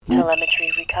Telemetry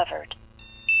recovered.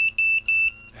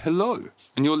 Hello,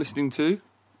 and you're listening to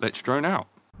Let's Drone Out.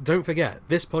 Don't forget,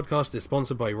 this podcast is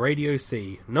sponsored by Radio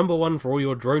C, number one for all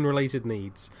your drone-related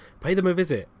needs. Pay them a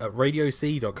visit at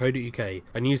radioc.co.uk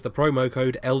and use the promo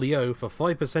code LDO for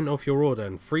 5% off your order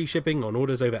and free shipping on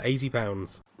orders over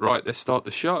 £80. Right, let's start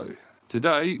the show.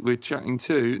 Today, we're chatting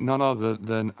to none other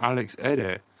than Alex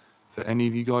Edit. For any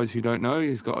of you guys who don't know,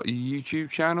 he's got a YouTube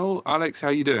channel. Alex, how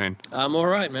you doing? I'm all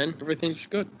right, man. Everything's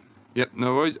good. Yep,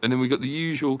 no worries. And then we got the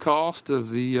usual cast of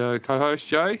the co-host,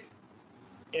 Jay.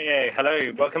 Yeah,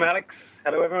 hello. Welcome, Alex.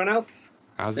 Hello, everyone else.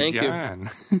 How's Thank it going?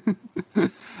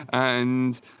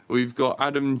 And we've got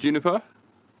Adam Juniper,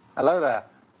 Hello there.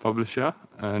 publisher,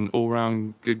 an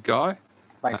all-round good guy.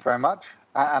 Thanks very much.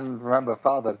 And remember,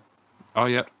 father. Oh,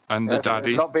 yeah, and the Yes, daddy,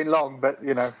 It's not been long, but,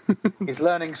 you know, he's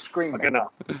learning screaming. Like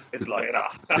enough. It's like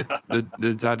enough.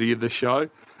 the daddy of the show.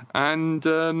 And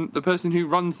the person who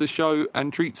runs the show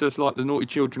and treats us like the naughty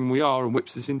children we are and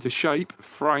whips us into shape,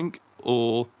 Frank,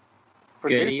 or...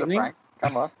 Producer evening. Frank,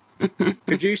 come on.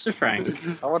 Producer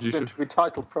Frank. I want him to be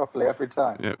titled properly every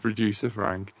time. Yeah, producer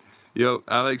Frank. Yo,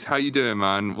 Alex, how you doing,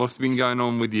 man? What's been going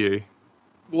on with you?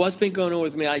 What's been going on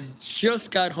with me? I just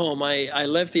got home. I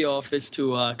left the office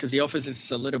because the office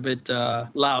is a little bit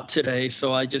loud today.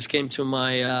 So I just came to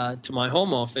my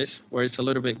home office where it's a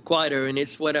little bit quieter, and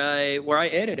it's where I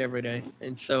edit every day.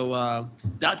 And so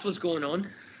that's what's going on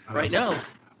right now.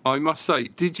 I must say,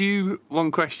 one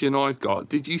question I've got,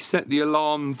 did you set the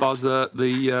alarm buzzer,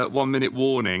 the 1 minute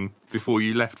warning before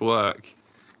you left work?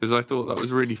 Because I thought that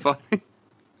was really funny.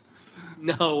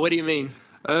 No, what do you mean?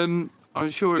 I'm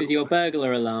sure... With your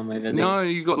burglar alarm over there. No,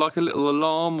 you got like a little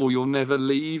alarm, or you'll never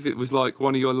leave. It was like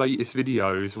one of your latest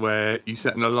videos where you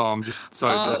set an alarm just so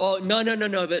that... Oh, no.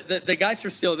 The guys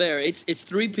are still there. It's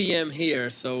 3 p.m.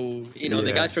 here, so, the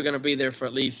Yeah. guys are going to be there for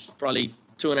at least probably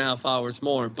 2.5 hours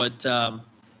more. But,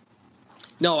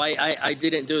 no, I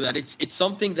didn't do that. It's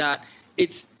something that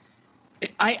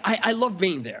I love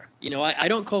being there. I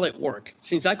don't call it work.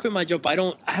 Since I quit my job,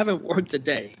 I haven't worked a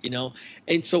day,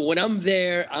 And so when I'm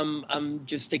there, I'm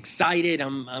just excited.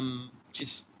 I'm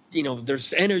just,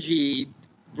 there's energy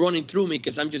running through me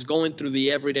because I'm just going through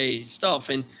the everyday stuff.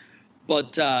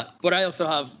 But I also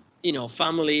have,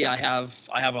 family. I have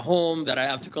a home that I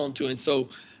have to come to. And so,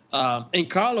 and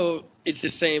Carlo, it's the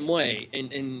same way.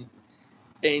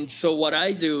 And so what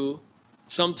I do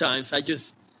sometimes,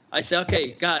 I say,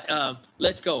 okay, God,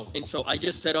 let's go. And so I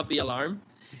just set up the alarm,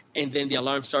 and then the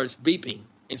alarm starts beeping.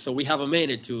 And so we have a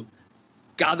minute to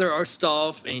gather our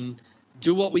stuff and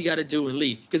do what we got to do and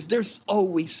leave. Because there's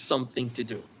always something to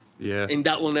do. Yeah. And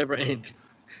that will never end.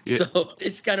 Yeah. So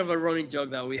it's kind of a running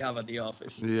joke that we have at the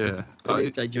office. Yeah.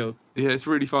 It's a joke. Yeah, it's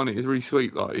really funny. It's really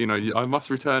sweet. Like, I must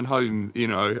return home,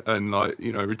 and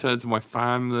return to my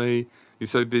family. You're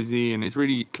so busy, and it's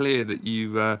really clear that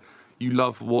you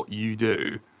love what you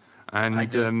do. And I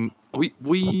do.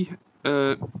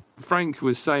 Frank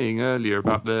was saying earlier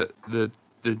about the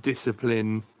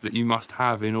discipline that you must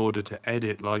have in order to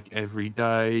edit like every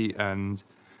day, and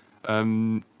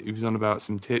he was on about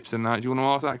some tips and that. Do you want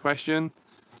to ask that question?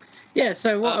 Yeah,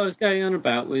 so what I was going on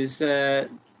about was it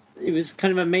was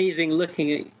kind of amazing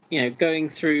looking at, going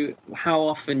through how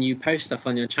often you post stuff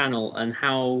on your channel and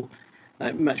how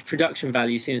much production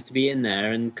value seems to be in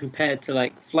there. And compared to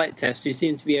like Flight Test, you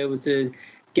seem to be able to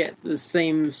get the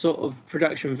same sort of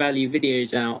production value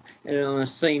videos out on the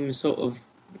same sort of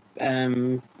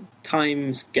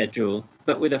time schedule,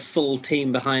 but with a full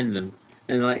team behind them.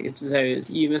 And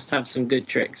you must have some good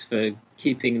tricks for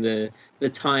keeping the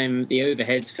time, the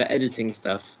overheads for editing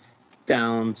stuff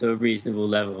down to a reasonable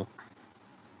level.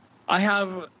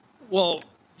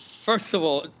 First of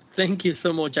all, thank you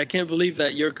so much. I can't believe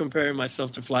that you're comparing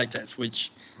myself to Flight Test, which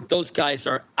those guys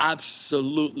are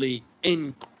absolutely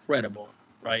incredible.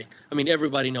 Right? I mean,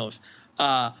 everybody knows.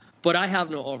 But I have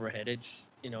no overhead. It's,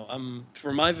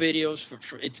 for my videos,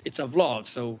 it's a vlog.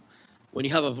 So when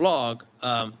you have a vlog,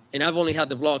 and I've only had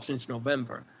the vlog since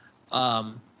November,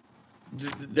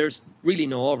 there's really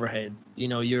no overhead.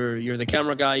 You're the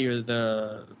camera guy, you're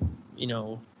the,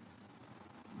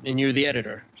 and you're the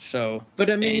editor. So, but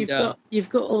I mean, you've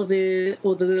got all the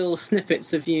little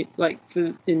snippets of you, like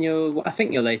in your, I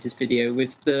think your latest video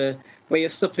with where you're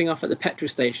stopping off at the petrol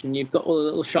station. You've got all the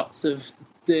little shots of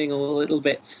doing all the little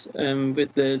bits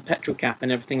with the petrol cap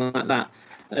and everything like that.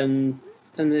 And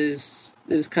there's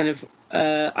kind of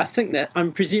I think that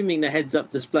I'm presuming the heads-up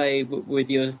display with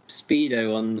your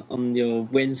speedo on your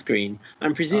windscreen.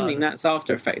 I'm presuming that's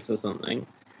After Effects or something.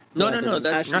 No,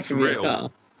 that's from your real. car.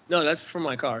 No, that's from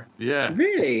my car. Yeah.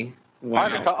 Really? Wow.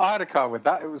 I had a car with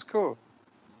that. It was cool.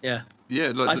 Yeah.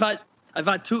 Yeah. I've I've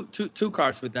had two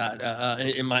cars with that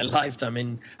in my lifetime,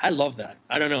 and I love that.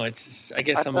 I don't know. I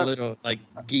guess I'm a little like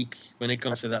geek when it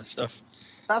comes to that stuff.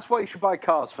 That's why you should buy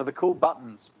cars, for the cool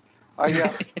buttons.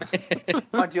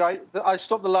 Mind you, I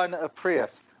stopped the line at a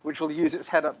Prius, which will use its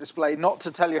head-up display not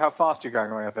to tell you how fast you're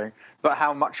going or anything, but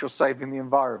how much you're saving the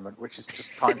environment, which is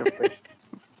just kind of thing.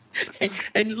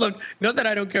 And look, not that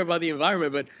I don't care about the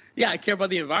environment, but yeah, I care about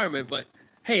the environment, but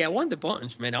hey, I want the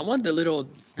buttons, man. I want the little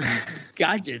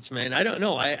gadgets, man. I don't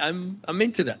know. I'm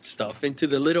into that stuff, into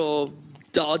the little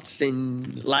dots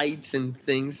and lights and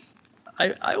things.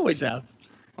 I always have.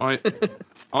 I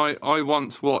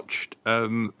once watched a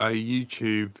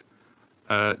YouTube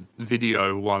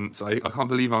video once. I can't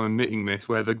believe I'm admitting this,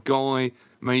 where the guy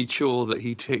made sure that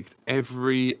he ticked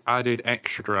every added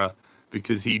extra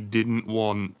because he didn't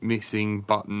want missing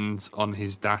buttons on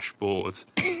his dashboard.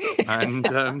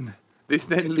 And this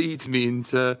then leads me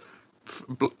into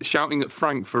shouting at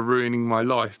Frank for ruining my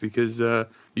life, because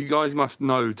you guys must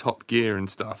know Top Gear and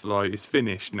stuff. Like, it's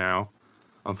finished now,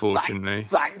 unfortunately.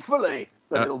 Thankfully,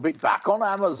 it'll be back on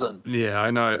Amazon. Yeah,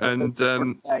 I know. And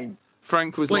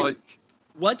Frank was like...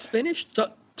 What's finished?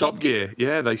 Top Gear.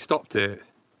 Yeah, they stopped it.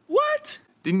 What?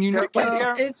 Didn't you know?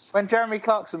 When Jeremy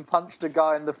Clarkson punched a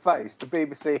guy in the face, the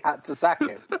BBC had to sack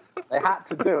him. They had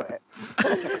to do it.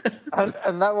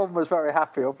 and that one was very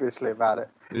happy, obviously, about it.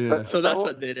 Yeah. But, so that's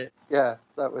what did it. Yeah,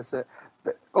 that was it.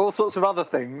 But all sorts of other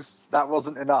things, that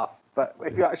wasn't enough. But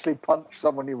if you actually punch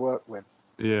someone you work with.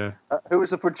 Yeah. Who was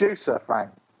the producer,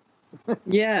 Frank?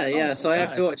 Yeah, so I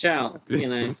have to watch out, you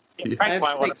know.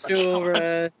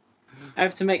 I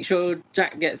have to make sure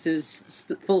Jack gets his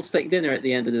full steak dinner at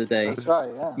the end of the day. That's right,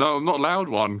 yeah. No, I'm not allowed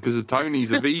one because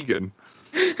Tony's a vegan.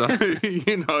 So,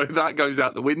 that goes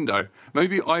out the window.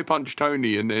 Maybe I punch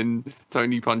Tony and then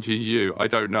Tony punches you. I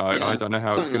don't know. Yeah, I don't know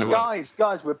how it's going to work.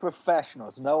 Guys, we're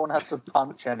professionals. No one has to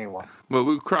punch anyone. Well,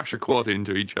 we'll crash a quad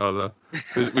into each other.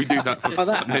 We do that for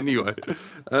fun anyway.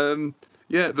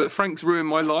 Yeah, but Frank's ruined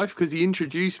my life because he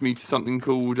introduced me to something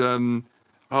called...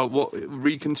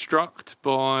 Reconstruct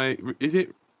by... Is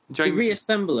it James... The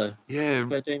Reassembler. Yeah.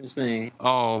 By James May.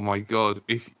 Oh, my God.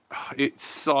 It's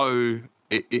so...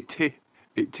 It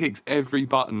ticks every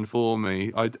button for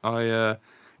me.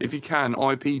 If you can,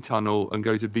 IP Tunnel and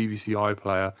go to BBC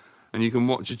iPlayer, and you can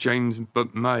watch James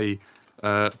May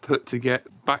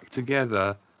back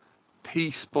together,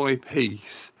 piece by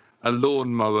piece, a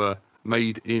lawnmower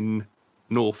made in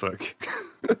Norfolk.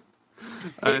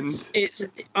 It's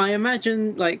I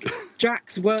imagine like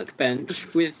Jack's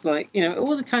workbench with like, you know,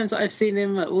 all the times that I've seen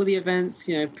him at all the events,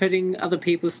 you know, putting other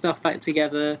people's stuff back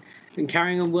together and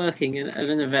carrying on working at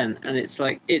an event, and it's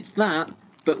like it's that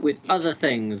but with other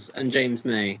things and James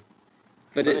May.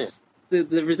 But it's the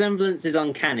resemblance is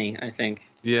uncanny, I think.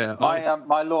 Yeah.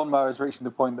 My lawnmower is reaching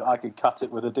the point that I could cut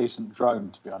it with a decent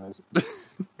drone, to be honest.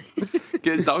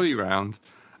 Get Zoe round.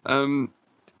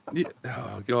 Yeah,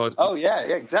 oh God! Oh yeah,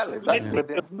 exactly.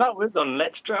 That was on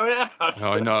Let's Throw It Out.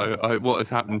 I know. What has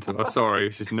happened to us? Sorry,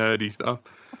 it's just nerdy stuff.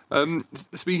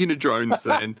 Speaking of drones,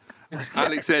 then,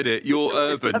 Alex Edit, your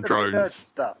urban drones. Nerd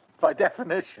stuff, by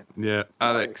definition. Yeah,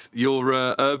 Alex, your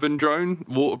urban drone,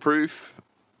 waterproof.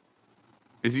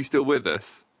 Is he still with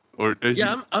us? Or is he...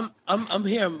 I'm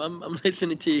here. I'm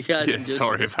listening to you guys. Yeah,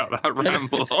 sorry about that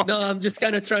ramble. No, I'm just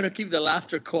kind of trying to keep the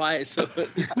laughter quiet, so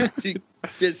to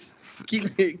just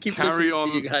keep carry on.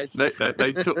 To you guys.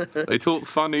 They talk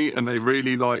funny and they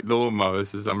really like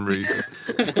lawnmowers for some reason.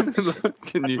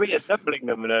 Can you reassembling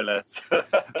them, no less?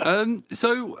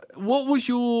 So, what was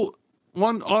your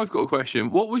one? I've got a question.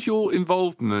 What was your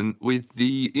involvement with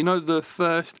the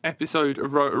first episode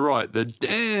of Rotor Right?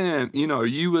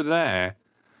 You were there.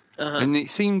 Uh-huh. And it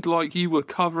seemed like you were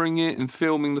covering it and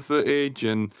filming the footage,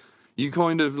 and you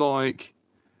kind of like...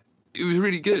 It was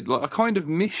really good. Like, I kind of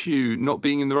miss you not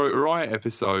being in the Rotor Riot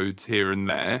episodes here and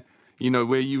there,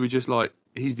 where you were just like,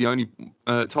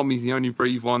 Tommy's the only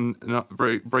brave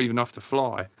enough to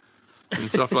fly, and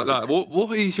stuff like that.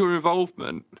 What is your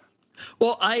involvement?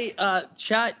 Well,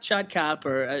 Chad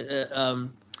Capper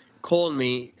called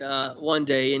me one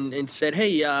day and said,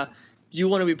 hey, do you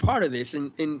want to be part of this?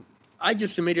 And I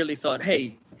just immediately thought,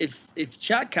 hey, if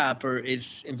Chad Capper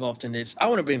is involved in this, I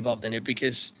want to be involved in it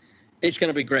because it's going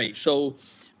to be great. So,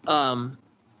 I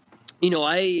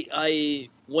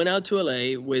went out to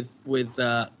LA with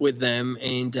them,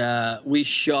 and we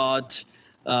shot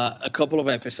a couple of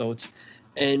episodes,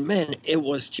 and man, it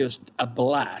was just a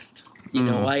blast.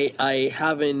 I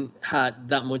haven't had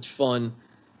that much fun.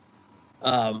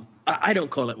 I don't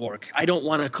call it work. I don't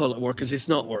want to call it work because it's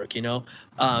not work,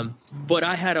 But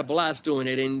I had a blast doing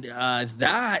it, and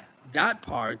that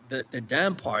part, the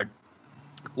dam part,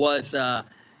 was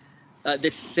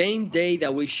the same day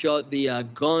that we shot the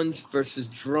guns versus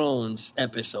drones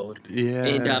episode. Yeah.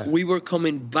 And we were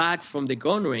coming back from the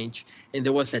gun range, and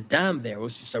there was a dam there. It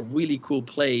was just a really cool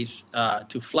place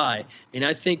to fly. And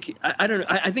I think I don't know.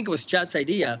 I think it was Chad's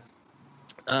idea,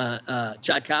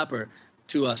 Chad Capper,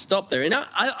 to stop there. And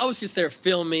I was just there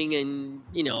filming, and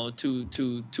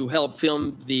to help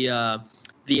film the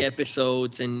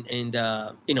episodes and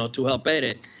to help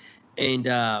edit.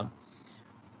 And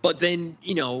but then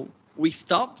we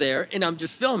stopped there, and I'm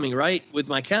just filming, right, with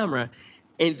my camera.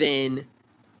 And then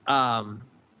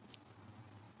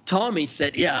Tommy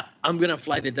said, yeah, I'm going to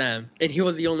fly the dam. And he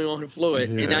was the only one who flew it.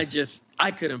 Yeah. And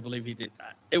I couldn't believe he did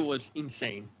that. It was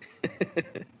insane.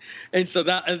 And so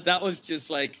that was just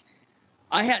like,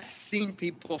 I had seen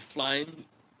people flying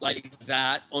like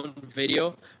that on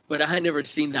video, but I had never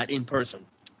seen that in person.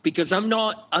 Because I'm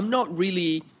not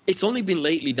really. It's only been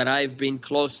lately that I've been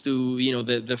close to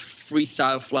the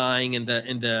freestyle flying and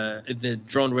the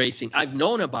drone racing. I've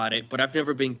known about it, but I've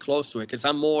never been close to it because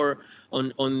I'm more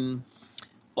on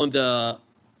the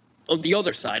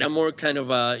other side. I'm more kind of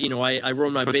I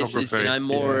run my business, and I'm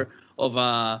more of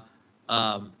a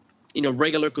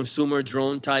regular consumer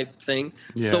drone type thing.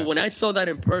 Yeah. So when I saw that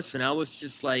in person, I was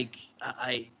just like,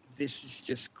 this is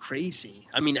just crazy.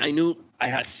 I mean, I knew I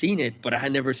had seen it, but I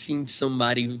had never seen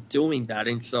somebody doing that,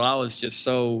 and so I was just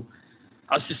so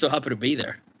happy to be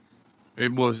there.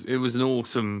 It was an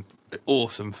awesome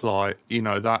flight.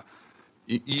 That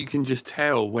you can just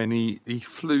tell when he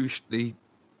flew, he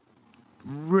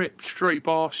ripped straight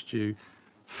past you,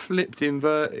 flipped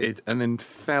inverted, and then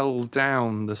fell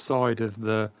down the side of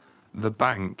the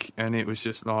bank, and it was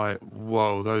just like,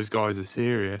 whoa, those guys are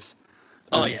serious.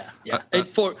 Oh yeah. And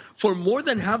for more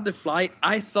than half the flight,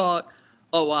 I thought,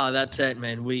 oh wow, that's it,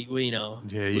 man. We Yeah, we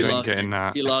you ain't lost getting it.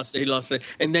 that. He lost it,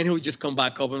 and then he would just come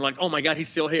back up and like, oh my god, he's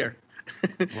still here,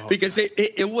 Wow. because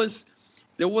there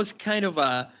was kind of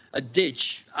a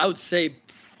ditch. I would say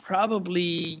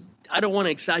probably, I don't want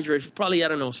to exaggerate, probably, I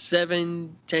don't know,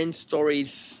 7-10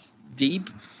 stories deep.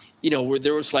 Where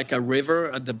there was like a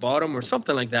river at the bottom or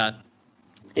something like that,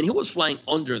 and he was flying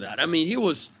under that. I mean,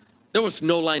 there was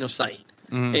no line of sight.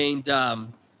 And,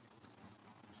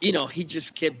 he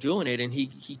just kept doing it, and he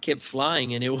kept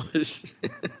flying, and it was,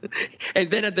 and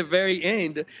then at the very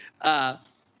end,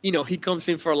 he comes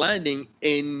in for a landing,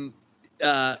 and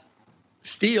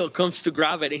Steele comes to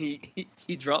grab it, and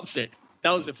he drops it.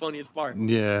 That was the funniest part.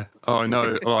 Yeah. Oh, I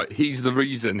know. Like, he's the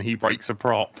reason he breaks a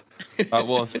prop. That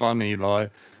was funny.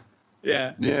 Like,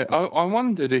 Yeah. yeah. I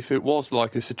wondered if it was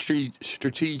like a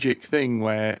strategic thing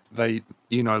where they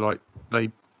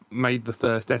made the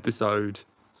first episode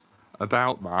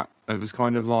about that. It was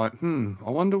kind of like, I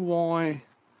wonder why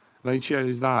they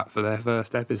chose that for their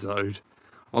first episode.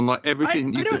 On like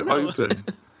everything you could open.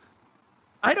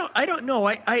 I don't know.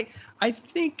 I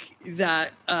think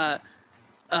that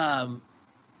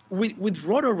with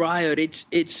Rotor Riot,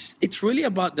 it's really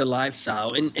about the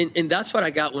lifestyle, and that's what I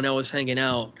got when I was hanging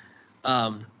out,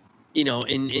 in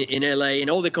LA, and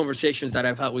all the conversations that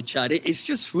I've had with Chad. It's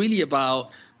just really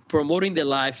about promoting the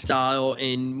lifestyle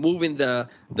and moving the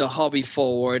hobby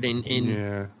forward,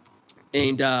 and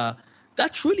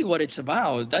that's really what it's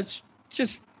about. That's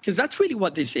just because that's really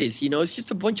what this is. It's just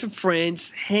a bunch of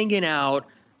friends hanging out,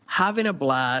 having a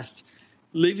blast,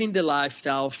 living the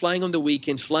lifestyle, flying on the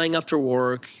weekends, flying after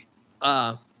work,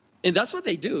 and that's what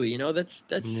they do. That's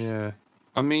Yeah.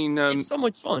 I mean, it's so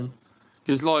much fun.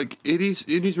 because like it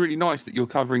is really nice that you're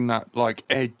covering that like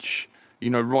edge,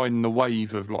 riding the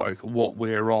wave of like what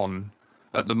we're on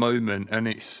at the moment, and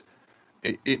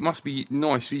it must be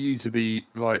nice for you to be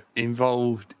like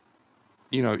involved,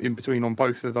 in between on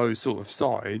both of those sort of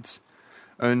sides.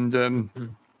 And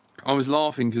I was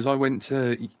laughing because I went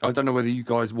to, I don't know whether you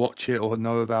guys watch it or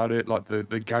know about it, like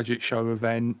the Gadget Show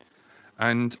event,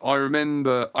 and I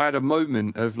remember I had a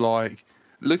moment of like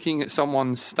looking at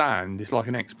someone's stand. It's like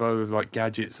an expo of like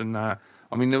gadgets and that.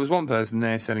 I mean, there was one person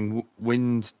there selling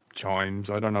wind chimes.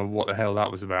 I don't know what the hell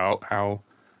that was about. How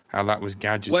that was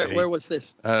gadgety. Where was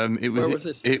this? Where was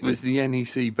this? It was the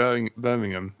NEC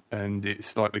Birmingham, and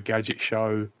it's like the Gadget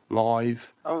Show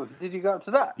live. Oh, did you go up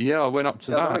to that? Yeah, I went up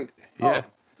to The other that. week? Yeah. Oh,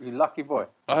 you lucky boy.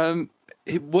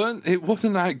 It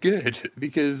wasn't that good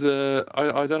because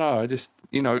I don't know. I just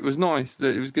it was nice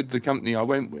that it was good the company I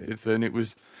went with, and it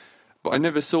was. But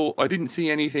I didn't see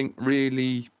anything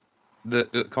really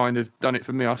that kind of done it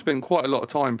for me. I spent quite a lot of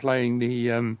time playing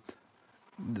the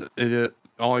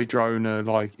iDrone,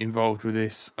 like involved with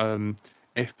this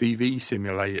FPV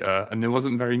simulator, and there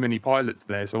wasn't very many pilots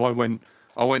there. So I went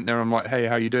there. I'm like, hey,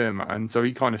 how you doing, man? So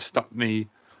he kind of stuck me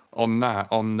on that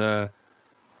on the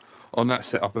on that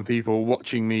setup, and people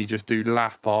watching me just do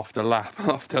lap after lap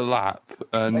after lap,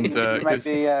 and Maybe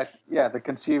the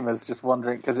consumers just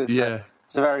wondering because it's a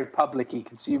very public-y,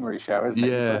 consumery show, isn't it?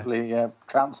 Yeah. You probably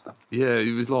trounced them. Yeah,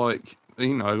 it was like,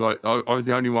 you know, like I was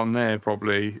the only one there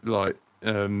probably, like,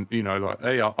 you know, like,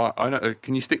 hey, I know,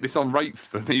 can you stick this on rape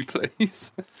for me,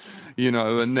 please? You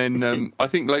know, and then I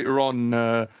think later on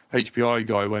HPI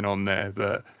guy went on there,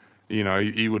 but, you know,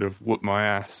 he would have whooped my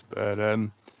ass. But,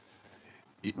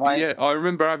 yeah, I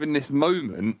remember having this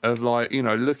moment of, like, you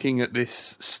know, looking at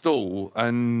this stall,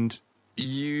 and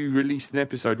you released an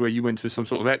episode where you went to some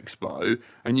sort of expo,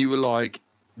 and you were like,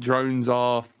 drones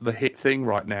are the hit thing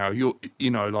right now. You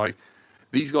know, like,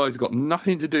 these guys have got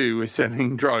nothing to do with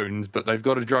selling drones, but they've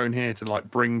got a drone here to,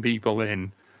 like, bring people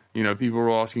in. You know, people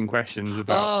were asking questions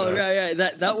about... Oh, right.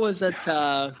 That was at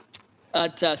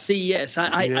CES.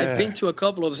 I've been to a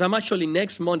couple of those. I'm actually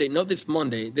next Monday, not this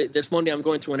Monday. This Monday I'm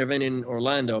going to an event in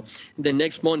Orlando. The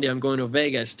next Monday I'm going to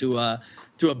Vegas to a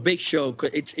big show.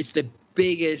 It's the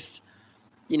biggest,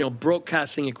 you know,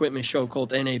 broadcasting equipment show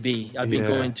called NAB. I've been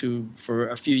going to for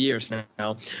a few years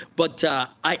now. But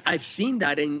I've seen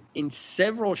that in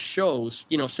several shows,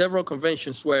 you know, several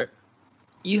conventions where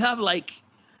you have like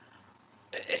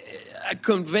a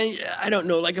convention, I don't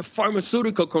know, like a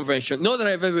pharmaceutical convention. Not that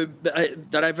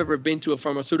I've ever been to a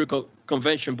pharmaceutical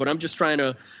convention, but I'm just trying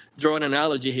to draw an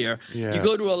analogy here. Yeah. You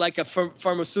go to a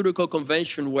pharmaceutical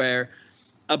convention where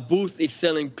a booth is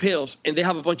selling pills and they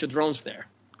have a bunch of drones there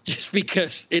just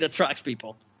because it attracts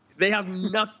people. They have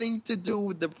nothing to do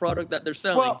with the product that they're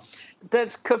selling. Well,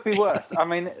 that could be worse. I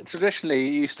mean, traditionally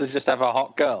you used to just have a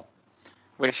hot girl,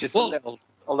 which is a little,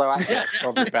 although actually it's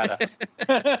probably better.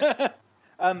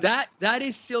 That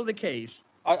is still the case.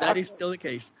 That is still the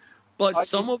case. But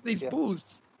some of these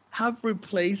booths have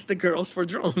replaced the girls for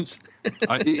drones.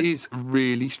 It is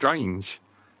really strange.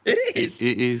 It is.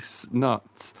 It is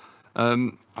nuts.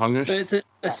 So it's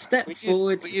a step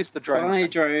forward by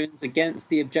drones against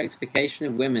the objectification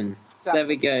of women. Exactly. There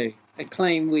we go. A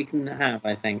claim we can have,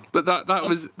 I think. But that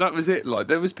was it. Like,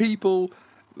 there was people...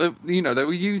 You know, they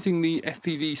were using the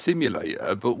FPV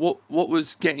simulator, but what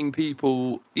was getting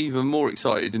people even more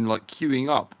excited and like queuing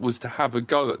up was to have a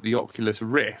go at the Oculus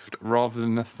Rift rather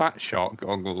than the Fat Shark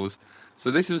goggles.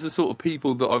 So this was the sort of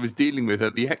people that I was dealing with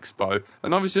at the expo,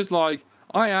 and I was just like,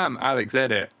 I am Alex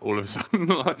Edit all of a sudden.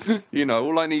 Like, you know,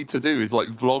 all I need to do is like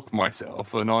vlog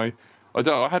myself, and I had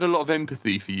a lot of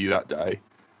empathy for you that day.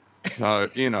 So,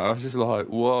 you know, I was just like,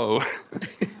 whoa.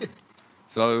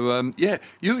 So, yeah,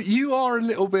 you are a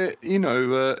little bit, you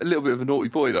know, a little bit of a naughty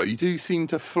boy, though. You do seem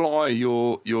to fly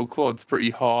your quads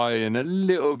pretty high and a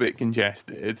little bit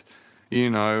congested, you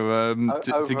know.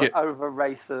 To get over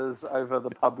racers, over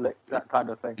the public, that kind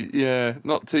of thing. Yeah,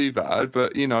 not too bad,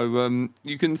 but, you know,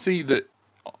 you can see that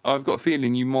I've got a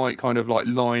feeling you might kind of, like,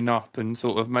 line up and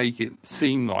sort of make it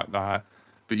seem like that,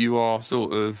 but you are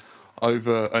sort of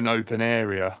over an open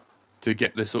area to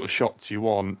get the sort of shots you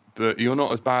want, but you're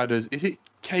not as bad as... Is it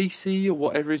Casey or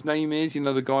whatever his name is? You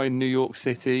know, the guy in New York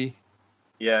City?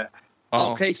 Yeah.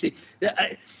 Oh, Casey.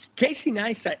 Casey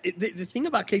Neistat. The thing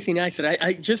about Casey Neistat,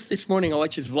 I just this morning I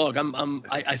watched his vlog.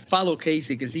 I follow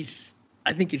Casey because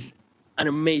I think he's an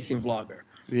amazing vlogger.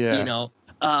 Yeah. You know,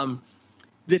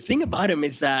 the thing about him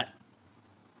is that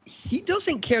he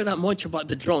doesn't care that much about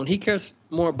the drone. He cares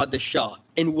more about the shot.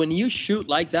 And when you shoot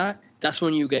like that, that's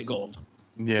when you get gold.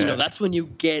 Yeah. You know, that's when you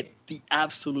get the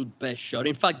absolute best shot.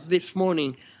 In fact, this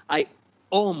morning, I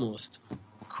almost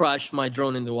crashed my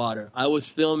drone in the water. I was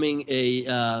filming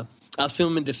the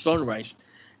sunrise,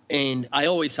 and I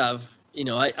always have, you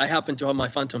know, I happen to have my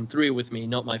Phantom 3 with me,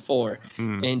 not my 4.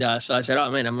 And so I said, oh,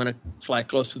 man, I'm going to fly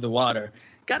close to the water.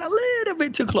 Got a little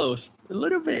bit too close. A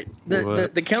little bit.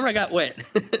 The camera got wet.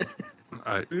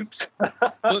 Oops.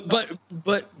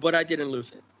 but I didn't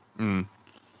lose it.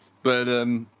 But,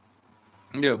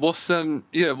 yeah,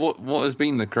 what has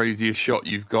been the craziest shot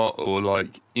you've got? Or,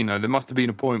 like, you know, there must have been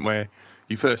a point where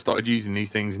you first started using these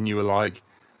things and you were like,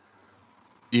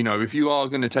 you know, if you are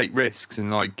going to take risks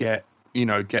and, like, get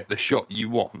the shot you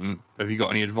want, have you got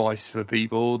any advice for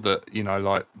people that, you know,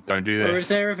 like, don't do this? Or has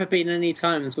there ever been any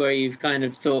times where you've kind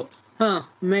of thought,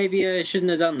 maybe I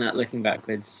shouldn't have done that looking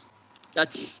backwards?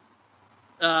 That's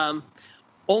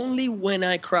only when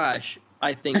I crash,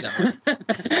 I think that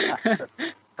way.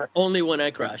 Only when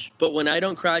I crash. But when I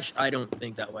don't crash, I don't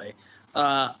think that way.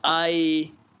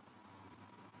 I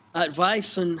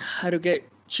advise on how to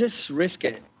just risk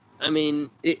it. I mean,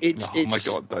 it's... Oh, my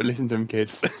God, don't listen to them,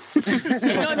 kids.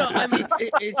 No, I mean,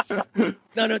 it's...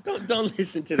 No, don't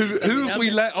listen to this. Who have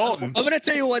we let on? I'm going to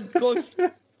tell you what goes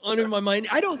on in my mind.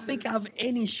 I don't think I have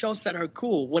any shots that are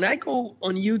cool. When I go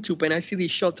on YouTube and I see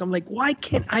these shots, I'm like, why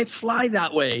can't I fly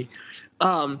that way?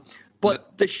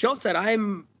 But the shots that I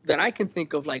can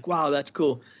think of, like, wow, that's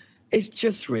cool, it's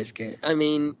just risky. I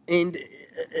mean, and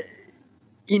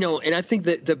and I think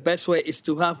that the best way is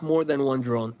to have more than one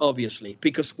drone, obviously,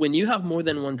 because when you have more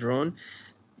than one drone,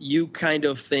 you kind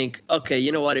of think, okay,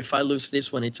 you know what? If I lose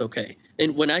this one, it's okay.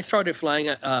 And when I started flying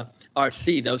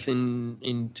RC, that was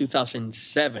in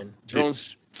 2007.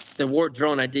 Drones, the word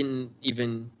drone, I don't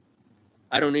even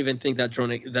think that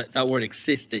drone that word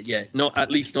existed yet. No,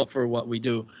 at least not for what we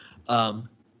do. And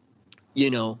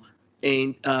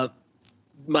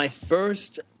my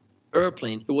first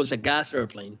airplane, it was a gas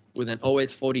airplane with an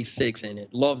OS-46 in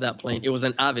it. Love that plane. It was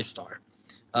an Avistar,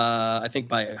 I think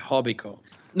by Hobbico.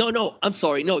 No, I'm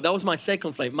sorry. No, that was my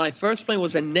second plane. My first plane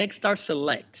was a Nexstar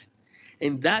Select,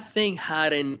 and that thing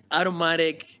had an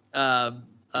automatic.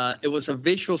 It was a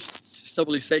visual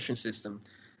stabilization system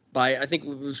by, I think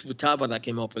it was Futaba that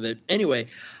came up with it. Anyway,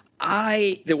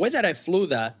 the way that I flew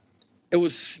that, it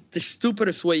was the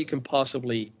stupidest way you can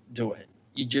possibly do it.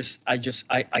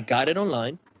 I got it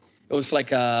online. It was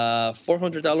like a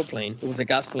 $400 plane. It was a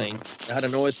gas plane. It had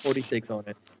an OS-46 on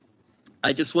it.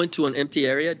 I just went to an empty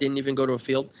area, didn't even go to a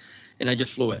field, and I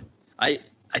just flew it. I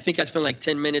think I spent like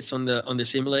 10 minutes on the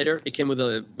simulator. It came with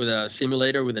a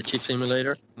simulator, with a chip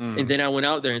simulator. And then I went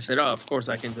out there and said, oh, of course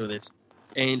I can do this.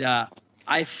 And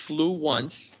I flew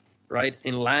once, right,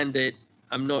 and landed.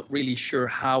 I'm not really sure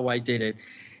how I did it.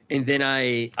 And then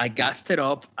I gassed it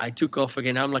up. I took off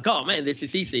again. I'm like, oh, man, this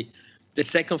is easy. The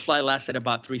second flight lasted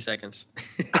about 3 seconds.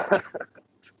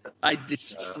 I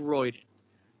destroyed it.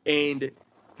 And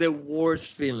the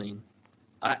worst feeling,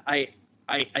 I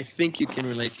think you can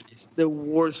relate to this. The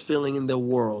worst feeling in the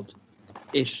world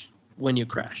is when you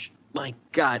crash. My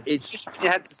God, you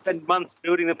had to spend months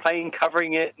building the plane,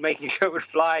 covering it, making sure it would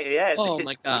fly. Yeah. Oh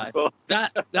my God,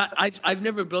 that I've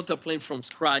never built a plane from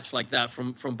scratch like that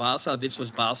from balsa. This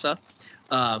was balsa,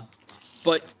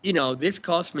 but this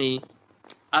cost me,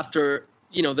 after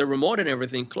the remote and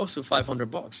everything, close to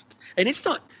 $500. And it's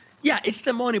not. Yeah, it's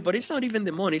the money, but it's not even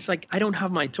the money. It's like I don't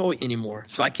have my toy anymore,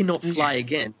 so I cannot fly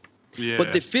again. Yeah.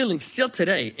 But the feeling still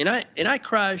today, and I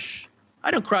crash. I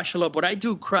don't crash a lot, but I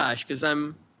do crash because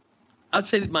I'd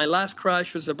say that my last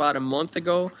crash was about a month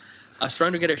ago. I was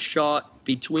trying to get a shot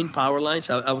between power lines.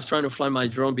 I was trying to fly my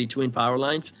drone between power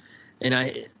lines, and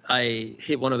I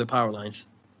hit one of the power lines.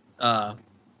 And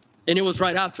it was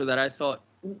right after that I thought,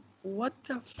 what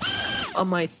the f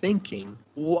am I thinking?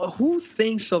 Who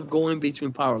thinks of going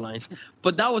between power lines?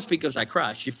 But that was because I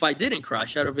crashed. If I didn't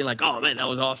crash, I'd have been like, oh, man, that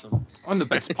was awesome. I'm the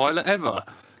best pilot ever.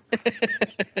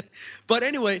 But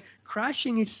anyway,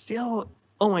 crashing is still,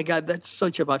 oh, my God, that's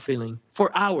such a bad feeling. For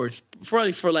hours,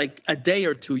 probably for like a day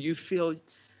or two, you feel,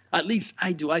 at least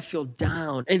I do, I feel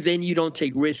down. And then you don't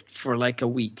take risks for like a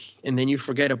week. And then you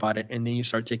forget about it. And then you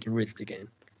start taking risks again.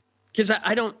 Because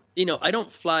I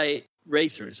don't fly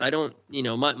racers. I don't,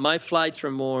 my flights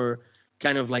are more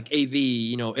kind of like AV,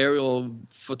 aerial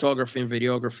photography and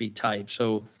videography type.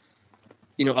 So,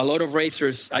 a lot of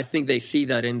racers, I think they see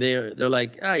that and they're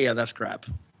like, yeah, that's crap,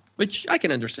 which I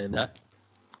can understand that.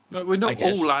 No, we're not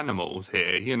all animals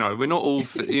here, we're not all,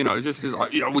 just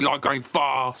like, we like going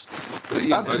fast. But,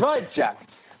 that's right, Jack.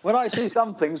 When I see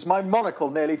some things, my monocle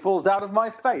nearly falls out of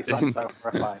my face. I'm so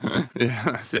horrified. Yeah,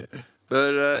 that's it.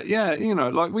 But,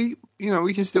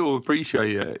 we can still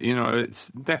appreciate it. It's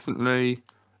definitely,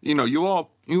 you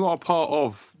are part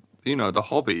of, the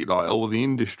hobby, like, or the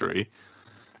industry,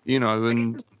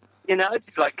 and...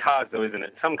 it's like cars, though, isn't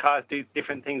it? Some cars do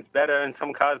different things better and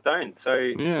some cars don't. So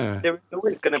yeah, there's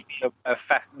always going to be a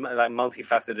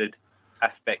multifaceted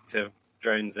aspect of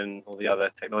drones and all the other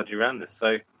technology around this.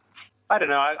 So I don't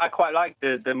know. I quite like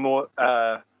the more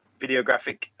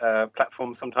videographic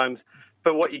platform sometimes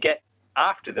for what you get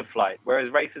after the flight, whereas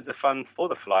races are fun for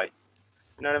the flight.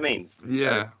 You know what I mean?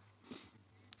 Yeah. So,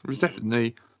 it was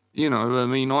definitely,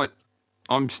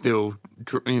 I'm still,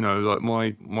 like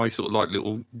my sort of like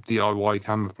little DIY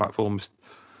camera platform's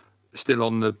still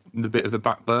on the bit of the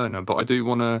back burner, but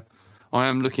I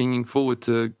am looking forward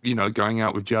to, going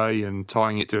out with Jay and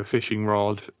tying it to a fishing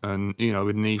rod and,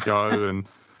 with Nico and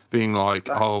being like,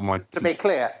 To be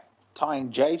clear,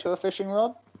 tying Jay to a fishing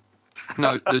rod?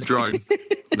 No, the drone.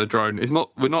 The drone.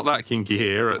 We're not that kinky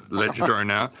here at Ledger Drone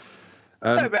now.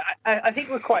 No, but I think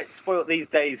we're quite spoilt these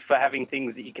days for having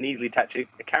things that you can easily attach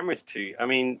the cameras to. I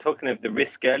mean, talking of the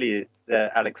risk earlier,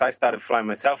 Alex, I started flying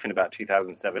myself in about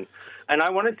 2007, and I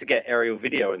wanted to get aerial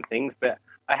video and things, but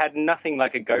I had nothing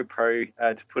like a GoPro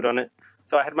to put on it.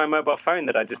 So I had my mobile phone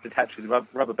that I just attached with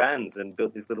rubber bands and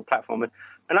built this little platform.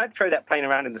 And I'd throw that plane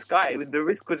around in the sky. The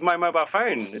risk was my mobile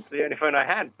phone. It's the only phone I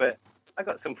had, but I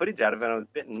got some footage out of it and I was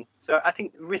bitten. So I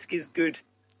think risk is good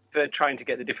for trying to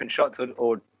get the different shots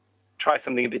or try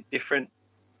something a bit different.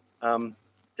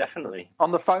 Definitely.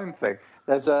 On the phone thing,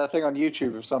 there's a thing on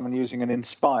YouTube of someone using an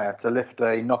Inspire to lift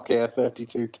a Nokia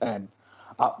 3210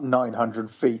 up 900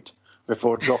 feet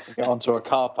before dropping it onto a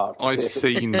car park. I've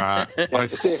seen that. I've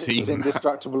to see if it's as seen that.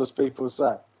 indestructible as people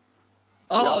say.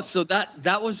 Oh, so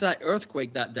that was that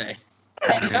earthquake that day.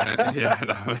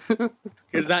 Yeah.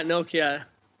 Because that Nokia,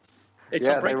 it's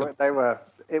Yeah, unbreakable. they were.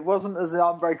 It wasn't as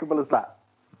unbreakable as that.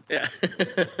 Yeah.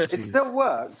 It still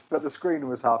worked, but the screen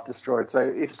was half destroyed. So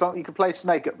if you could play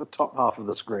Snake at the top half of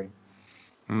the screen.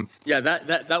 Yeah,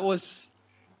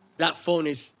 that phone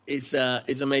is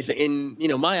amazing.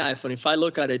 In my iPhone, if I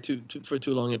look at it for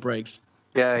too long, it breaks.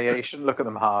 Yeah, you shouldn't look at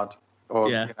them hard, or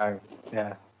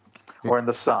or in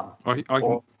the sun,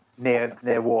 or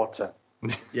near water.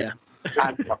 Yeah.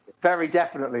 And very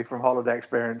definitely from holiday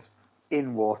experience,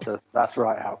 in water. That's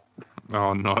right, Al.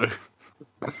 Oh no!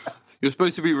 You're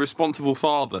supposed to be a responsible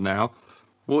father now.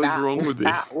 What is wrong with you?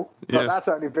 Now, but that's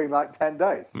only been like 10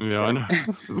 days. Yeah, I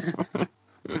know.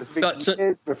 It's been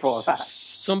years before that.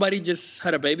 Somebody just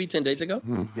had a baby 10 days ago?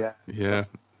 Yeah, Yeah.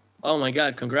 Oh my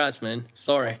God, congrats, man.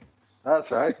 Sorry.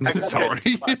 that's right.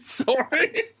 Sorry.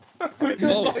 Sorry.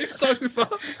 Oh, It's over.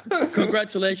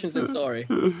 congratulations and sorry.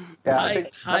 Yeah, I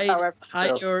think that's how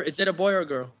everyone feels. Is it a boy or a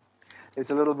girl? It's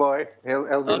a little boy.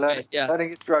 He'll be Okay, learning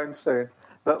his drone soon.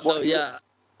 But So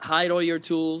hide all your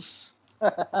tools.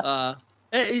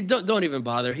 Don't even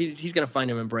bother. He's gonna find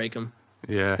him and break him.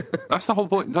 Yeah, that's the whole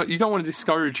point. Like, you don't want to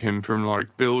discourage him from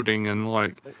like building and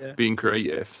like being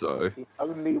creative. So the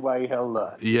only way he'll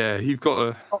learn. yeah, you've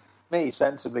got to. Me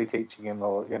sensibly teaching him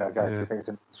or going through things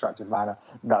in a constructive manner.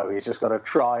 No, he's just got to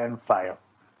try and fail.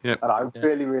 Yep. And I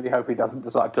really, really hope he doesn't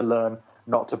decide to learn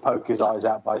not to poke his eyes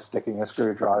out by sticking a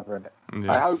screwdriver in it.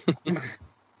 Yeah. I hope.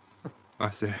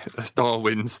 That's it. That's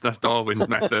Darwin's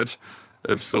method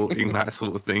of sorting that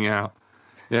sort of thing out.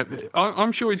 Yeah,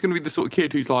 I'm sure he's going to be the sort of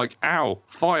kid who's like, "Ow,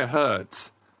 fire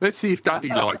hurts. Let's see if Daddy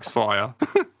likes fire."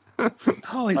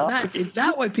 Oh, is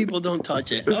that why people don't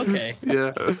touch it? Okay.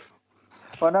 Yeah.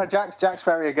 Well, no, Jack's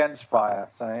very against fire.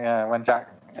 So yeah,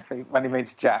 when he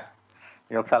meets Jack,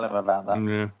 you'll tell him about that.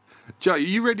 Yeah. Joe, are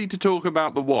you ready to talk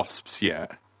about the wasps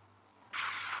yet?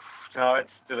 No,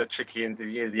 it's still a tricky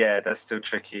interview. Yeah, that's still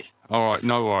tricky. All right,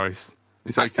 no worries.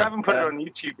 It's I okay. still haven't put it on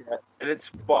YouTube yet, and it's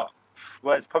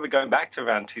it's probably going back to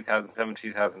around 2007,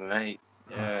 2008.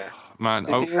 Yeah. Man,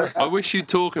 I wish you'd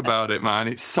talk about it, man.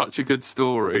 It's such a good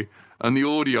story, and the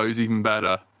audio's even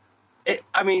better.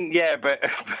 I mean, yeah, but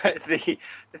the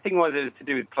thing was, it was to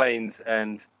do with planes,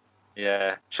 and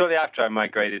yeah, shortly after I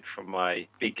migrated from my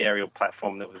big aerial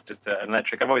platform that was just an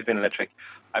electric. I've always been electric.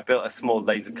 I built a small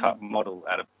laser cut model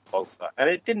out of balsa, and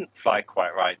it didn't fly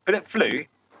quite right, but it flew.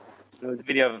 There was a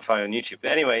video of it flying on YouTube.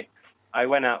 But anyway, I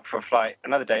went out for a flight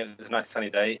another day. It was a nice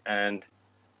sunny day, and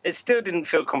it still didn't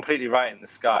feel completely right in the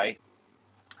sky.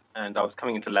 And I was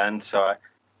coming into land, so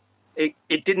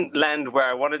it didn't land where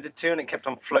I wanted it to, and it kept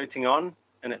on floating on,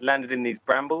 and it landed in these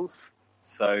brambles.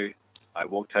 So I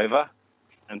walked over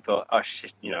and thought, oh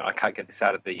shit, I can't get this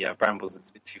out of the brambles. It's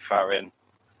a bit too far in.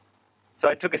 So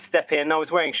I took a step in. I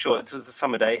was wearing shorts. It was a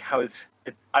summer day.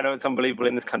 I know it's unbelievable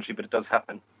in this country, but it does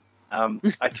happen.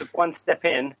 I took one step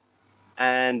in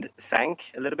and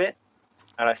sank a little bit,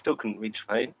 and I still couldn't reach the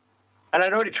plane. And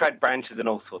I'd already tried branches and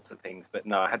all sorts of things, but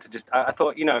no, I had to I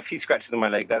thought, a few scratches on my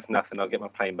leg, that's nothing. I'll get my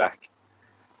plane back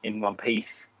in one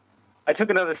piece. I took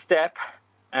another step,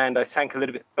 and I sank a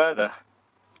little bit further,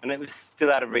 and it was still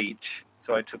out of reach.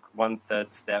 So I took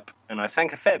 1/3 step, and I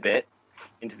sank a fair bit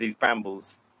into these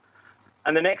brambles.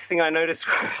 And the next thing I noticed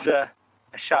was a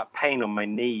sharp pain on my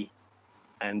knee.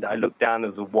 And I looked down, there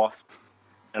was a wasp.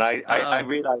 And I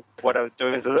realized what I was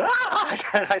doing. So,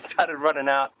 and I started running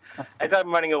out. As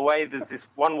I'm running away, there's this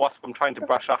one wasp I'm trying to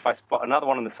brush off. I spot another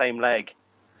one on the same leg,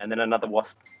 and then another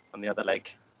wasp on the other leg.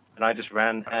 And I just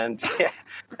ran. And yeah,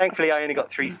 thankfully, I only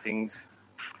got 3 stings.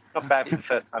 Not bad for the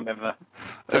first time ever.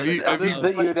 Have you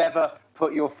That you'd ever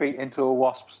put your feet into a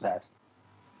wasp's nest?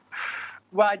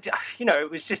 Well, it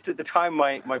was just at the time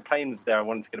my plane was there. I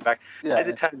wanted to get it back. Yeah. As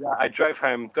it turns out, I drove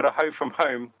home, got a hoe from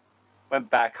home, went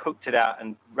back, hooked it out,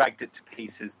 and ragged it to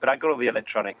pieces. But I got all the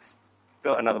electronics,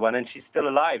 built another one, and she's still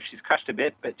alive. She's crashed a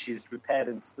bit, but she's repaired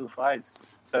and still flies.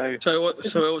 So it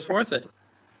was worth it.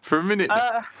 for a minute?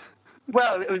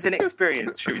 Well, it was an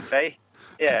experience, should we say?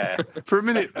 Yeah. For a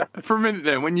minute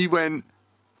there, when you went,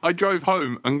 I drove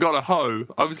home and got a hoe.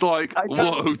 I was like,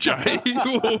 whoa, Jay.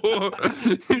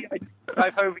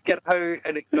 drive home, get home,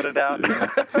 and it got it out.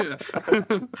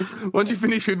 Once you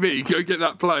finish with me, go get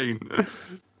that plane.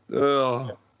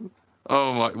 Oh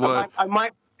my word! I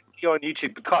might video on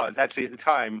YouTube because actually at the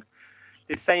time,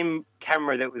 the same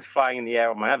camera that was flying in the air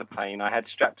on my other plane, I had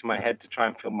strapped to my head to try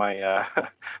and film my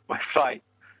my flight.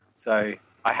 So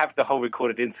I have the whole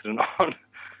recorded incident on.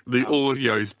 The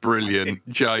audio's brilliant,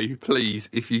 Jay. Please,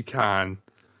 if you can.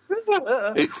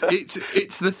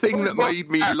 It's the thing that made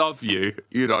me love you.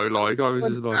 You know, like I was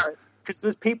just like, because there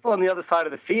was people on the other side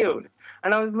of the field,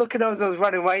 and I was looking as I was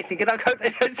running away, thinking, "I hope they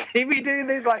don't see me doing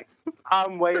this." Like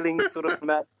arm wailing, sort of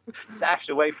that dash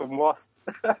away from wasps,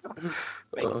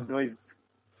 making noises.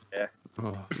 Yeah.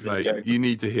 Oh, mate, you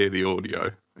need to hear the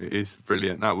audio. It is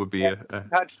brilliant. That would be it's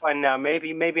hard to find now.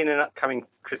 Maybe in an upcoming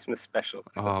Christmas special.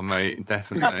 Oh, mate,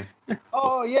 definitely.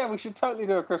 Oh yeah, we should totally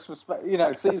do a Christmas,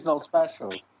 seasonal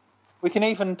specials. We can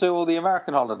even do all the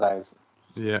American holidays.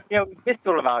 Yeah. Yeah, we missed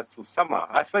all of ours till summer.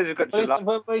 I suppose we've got July.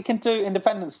 But we can do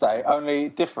Independence Day, only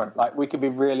different. Like we could be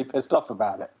really pissed off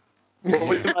about it.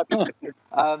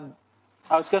 I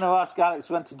was going to ask Alex,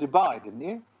 you went to Dubai, didn't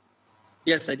you?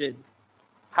 Yes, I did.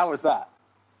 How was that?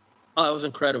 Oh, it was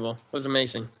incredible. It was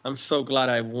amazing. I'm so glad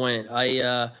I went.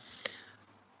 I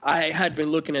had been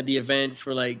looking at the event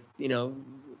for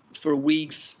for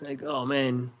weeks. Like, oh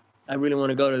man, I really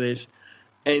want to go to this.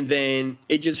 And then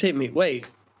it just hit me. Wait,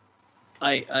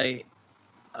 why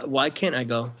can't I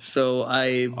go? So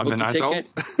I booked a ticket,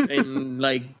 and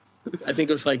I think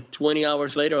it was 20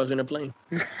 hours later, I was in a plane.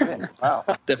 Wow.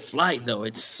 The flight though,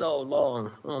 it's so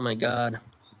long. Oh my god.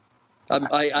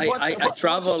 I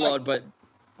travel a lot, but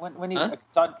when you,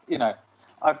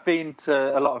 I've been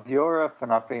to a lot of Europe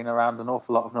and I've been around an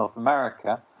awful lot of North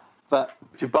America, but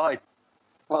Dubai,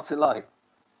 what's it like?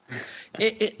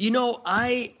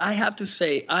 I have to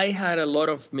say I had a lot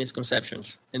of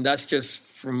misconceptions, and that's just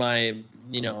from my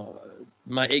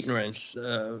my ignorance.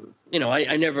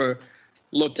 I never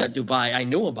looked at Dubai. I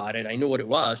knew about it. I knew what it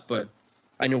was, but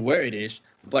I know where it is.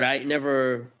 But I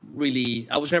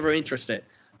was never interested.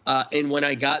 And when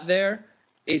I got there,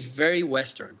 it's very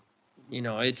Western.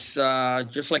 It's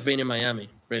just like being in Miami,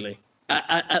 really.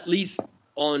 At least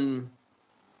on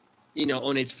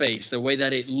its face, the way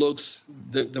that it looks,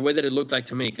 the way that it looked like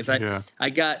to me. Because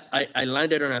I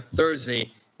landed on a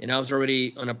Thursday, and I was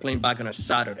already on a plane back on a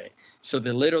Saturday. So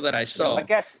the little that I saw, I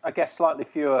guess slightly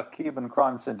fewer Cuban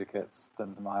crime syndicates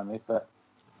than Miami, but.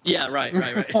 Yeah, right.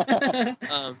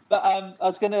 But I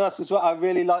was going to ask as well. I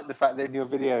really like the fact that in your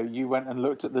video you went and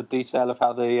looked at the detail of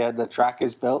how the track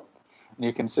is built, and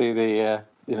you can see the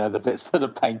the bits that are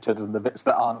painted and the bits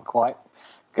that aren't quite.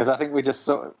 Because I think we just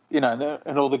saw,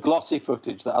 and all the glossy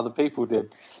footage that other people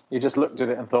did, you just looked at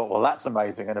it and thought, well, that's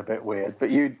amazing and a bit weird. But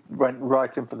you went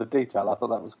right in for the detail. I thought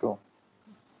that was cool.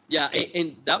 Yeah,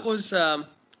 and that was the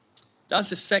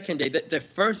second day. The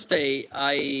first day,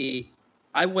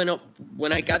 I went up,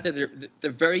 when I got there, the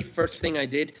very first thing I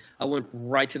did, I went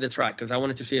right to the track because I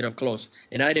wanted to see it up close.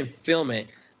 And I didn't film it.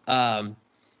 And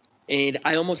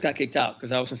I almost got kicked out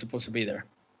because I wasn't supposed to be there.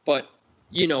 But,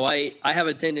 I have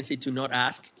a tendency to not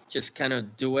ask, just kind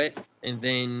of do it and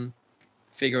then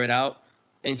figure it out.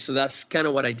 And so that's kind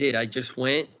of what I did. I just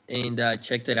went and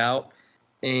checked it out.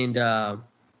 And,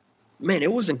 man,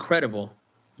 it was incredible.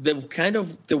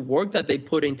 The work that they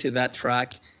put into that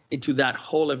track, into that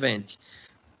whole event.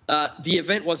 The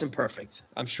event wasn't perfect.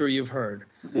 I'm sure you've heard.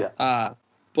 Yeah.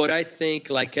 But I think,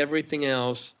 like everything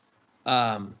else,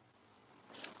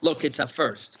 look, it's a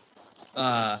first.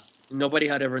 Nobody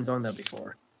had ever done that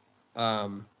before.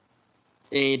 And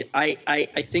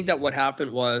I think that what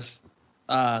happened was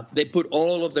they put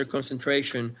all of their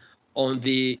concentration on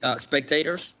the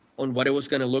spectators, on what it was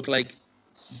going to look like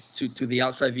to the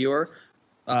outside viewer,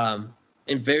 and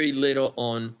very little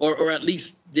on, or at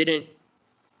least didn't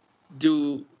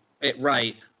do it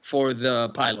right for the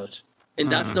pilots.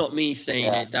 And that's not me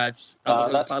saying it. That's a lot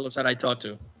of the pilots that I talked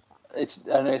to.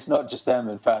 It's not just them,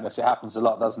 in fairness. It happens a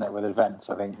lot, doesn't it, with events?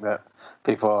 I think that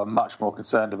people are much more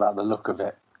concerned about the look of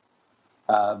it.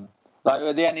 Like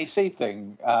with the NEC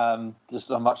thing,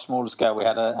 just on a much smaller scale, we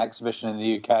had an exhibition in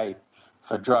the UK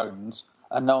for drones,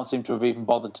 and no one seemed to have even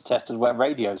bothered to test where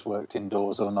radios worked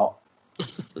indoors or not.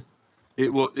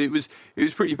 It was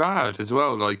pretty bad as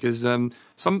well. Like, as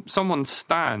someone's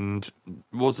stand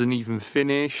wasn't even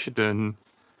finished, and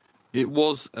it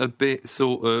was a bit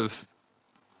sort of,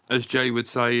 as Jay would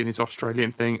say in his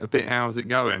Australian thing, a bit how's it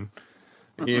going?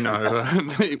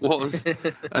 It was,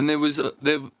 and there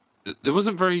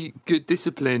wasn't very good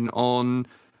discipline on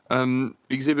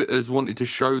exhibitors wanted to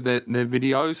show their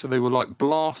videos, so they were like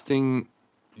blasting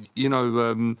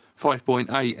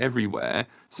 5.8 everywhere.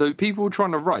 So people were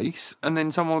trying to race, and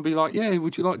then someone would be like, yeah,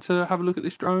 would you like to have a look at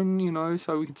this drone,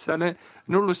 so we could sell it?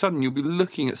 And all of a sudden you'll be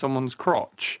looking at someone's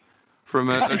crotch from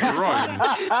a drone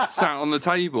sat on the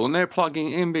table, and they're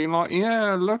plugging it in, being like,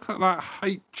 yeah, look at that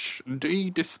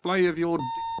HD display of your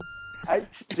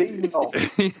HD knob.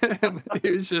 Yeah,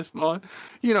 it was just like,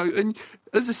 and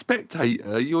as a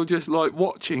spectator, you're just like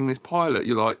watching this pilot.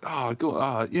 You're like, oh,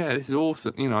 God, yeah, this is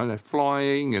awesome. They're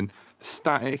flying and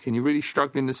static, and you're really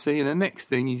struggling to see. And the next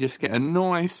thing, you just get a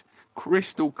nice,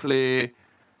 crystal clear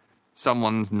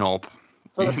someone's knob.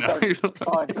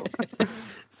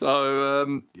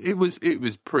 So it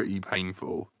was pretty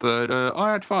painful, but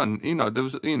I had fun. There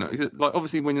was like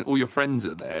obviously when all your friends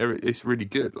are there, it's really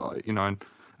good. Like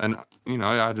and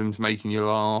Adam's making you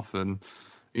laugh, and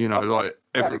like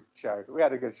every show. We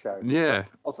had a good show. Yeah,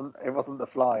 it wasn't the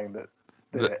flying that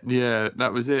did it. Yeah,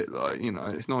 that was it. Like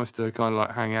it's nice to kind of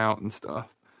like hang out and stuff,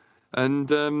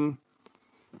 and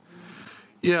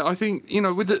yeah, I think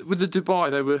with the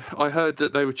Dubai, I heard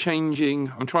that they were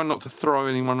changing. I'm trying not to throw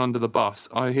anyone under the bus.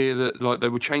 I hear that like they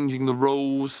were changing the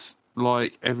rules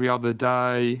like every other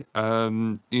day. A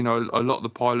lot of the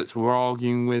pilots were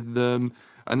arguing with them.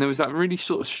 And there was that really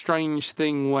sort of strange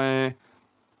thing where,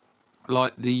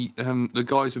 like the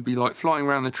guys would be like flying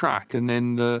around the track, and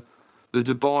then the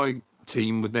Dubai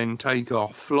team would then take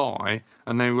off, fly,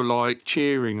 and they were like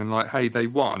cheering and like, hey, they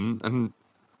won, and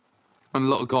a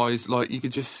lot of guys, like you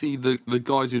could just see the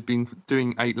guys who'd been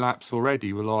doing 8 laps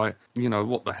already were like,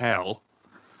 what the hell?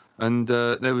 And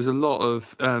there was a lot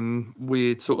of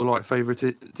weird sort of like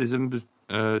favoritism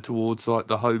towards like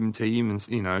the home team, and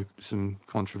some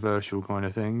controversial kind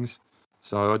of things.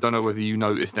 So I don't know whether you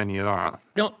noticed any of that.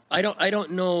 No, I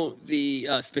don't know the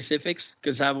specifics,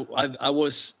 because I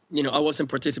was I wasn't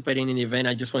participating in the event.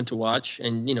 I just went to watch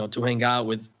and to hang out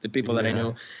with the people that I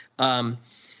know.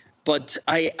 But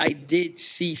I did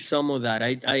see some of that.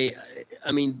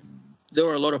 I mean, there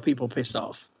were a lot of people pissed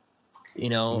off,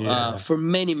 for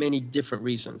many, many different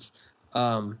reasons.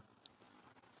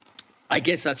 I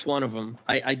guess that's one of them.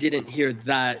 I didn't hear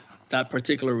that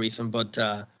particular reason, but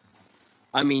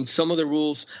I mean, some of the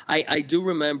rules. I do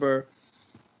remember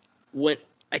when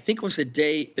I think it was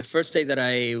the first day that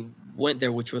I went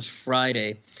there, which was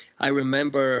Friday. I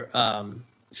remember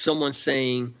someone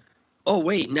saying, "Oh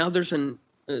wait, now there's an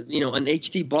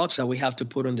HD box that we have to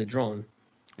put on the drone,"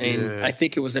 and I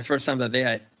think it was the first time that they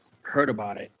had heard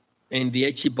about it. And the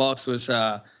HD box was,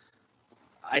 I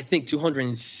think,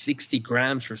 260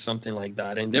 grams or something like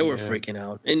that, and they were freaking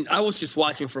out. And I was just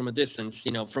watching from a distance,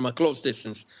 from a close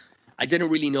distance. I didn't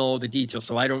really know all the details,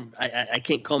 so I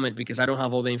can't comment because I don't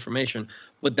have all the information.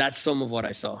 But that's some of what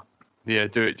I saw. Yeah,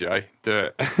 do it, Jay. Do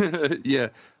it. Yeah.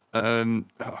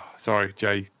 Sorry,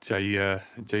 Jay.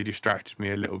 Jay distracted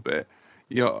me a little bit.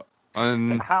 Yeah.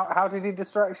 How did he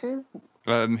distract you?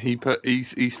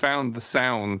 He's found the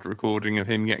sound recording of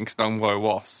him getting stung by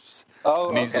wasps. Oh,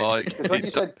 and he's like, because when you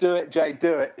said "do it, Jay,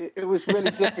 do it," it was really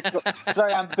difficult. It's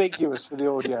very ambiguous for the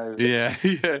audio.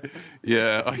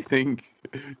 Yeah. I think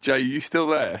Jay, you still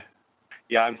there?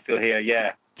 Yeah, I'm still here.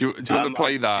 Yeah. Do you want to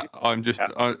play that? I'm just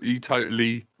you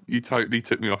totally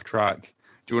took me off track.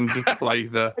 Do you want to just play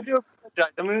the? I do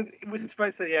apologize. I mean, we're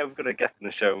supposed to. Yeah, we've got a guest on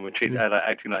the show, and we're treating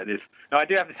acting like this. No, I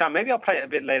do have the sound. Maybe I'll play it a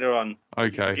bit later on.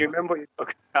 Okay. Do you remember what you're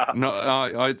talking about? No,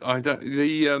 I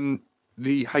don't.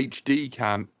 The HD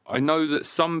cam. I know that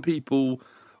some people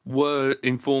were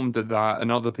informed of that,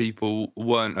 and other people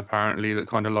weren't. Apparently, that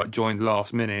kind of like joined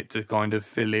last minute to kind of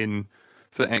fill in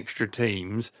for extra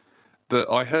teams. But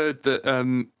I heard that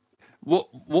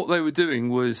what they were doing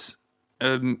was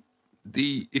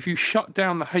if you shut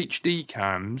down the HD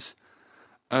cams,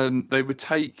 they would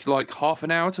take like half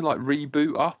an hour to like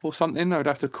reboot up or something. They would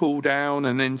have to cool down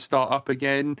and then start up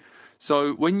again.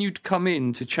 So when you'd come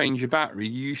in to change your battery,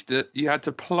 you had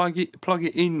to plug it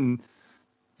in,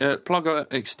 plug an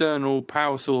external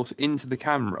power source into the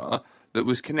camera that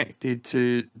was connected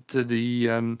to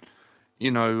the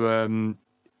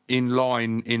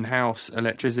in-house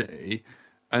electricity,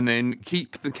 and then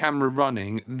keep the camera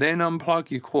running, then unplug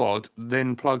your quad,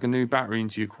 then plug a new battery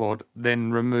into your quad,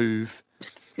 then remove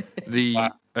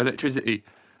the electricity,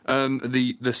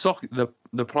 the socket,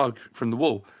 the plug from the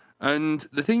wall. And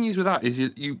the thing is with that is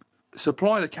you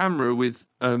supply the camera with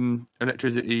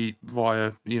electricity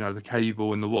via the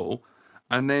cable in the wall,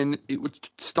 and then it would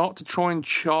start to try and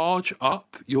charge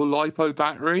up your LiPo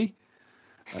battery.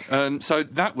 So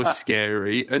that was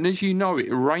scary. And as you know,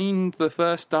 it rained the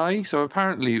first day, so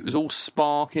apparently it was all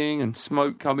sparking and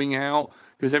smoke coming out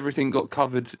because everything got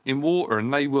covered in water,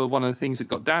 and they were one of the things that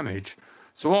got damaged.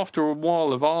 So after a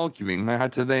while of arguing, they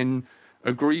had to then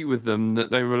agree with them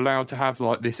that they were allowed to have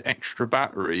like this extra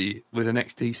battery with an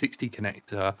XT60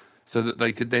 connector so that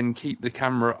they could then keep the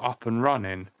camera up and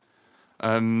running.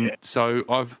 So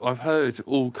I've heard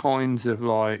all kinds of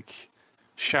like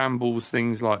shambles,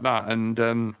 things like that,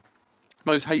 and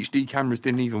those HD cameras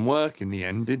didn't even work in the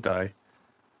end, did they?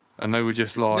 And they were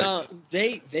just like... No,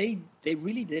 they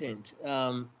really didn't.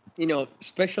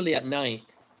 Especially at night.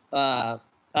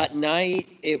 At night,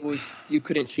 it was, you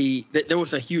couldn't see, there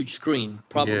was a huge screen,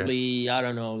 probably, I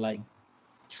don't know, like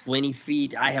 20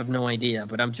 feet. I have no idea,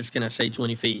 but I'm just going to say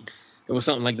 20 feet. It was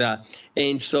something like that.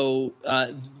 And so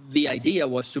the idea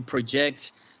was to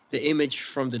project the image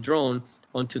from the drone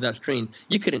onto that screen.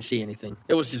 You couldn't see anything.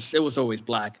 It was always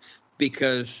black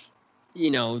because,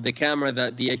 the camera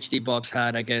that the HD box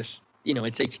had, I guess,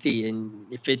 it's HD. And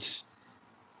if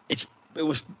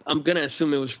I'm going to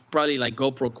assume it was probably like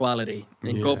GoPro quality.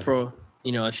 And GoPro,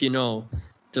 as you know,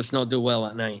 does not do well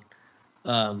at night.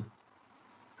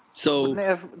 So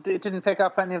it didn't pick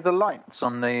up any of the lights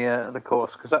on the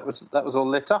course because that was all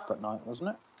lit up at night,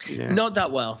 wasn't it? Yeah. Not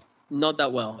that well.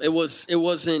 It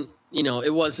wasn't.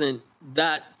 It wasn't.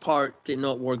 That part did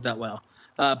not work that well.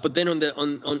 But then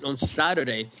on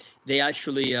Saturday, they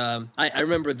actually. I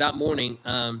remember that morning.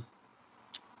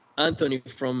 Anthony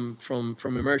from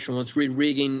Immersion was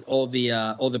re-rigging all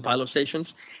the pilot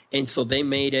stations, and so they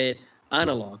made it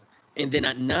analog. And then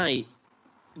at night,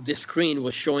 the screen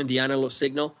was showing the analog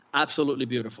signal. Absolutely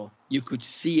beautiful. You could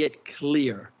see it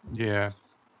clear. Yeah.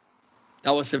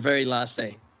 That was the very last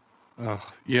day. Oh,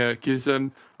 yeah, because I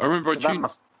remember I tuned...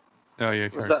 Oh, yeah.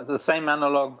 Was that the same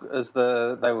analog as they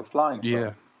were flying?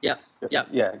 Yeah. Yeah.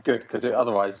 Yeah, good, because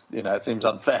otherwise, it seems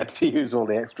unfair to use all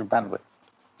the extra bandwidth.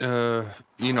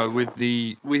 With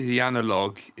the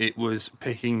analog, it was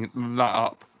picking that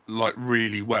up like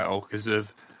really well because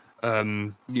of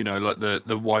like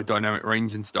the wide dynamic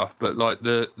range and stuff. But like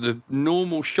the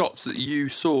normal shots that you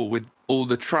saw with all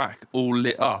the track all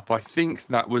lit up, I think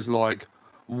that was like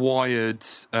wired,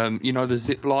 the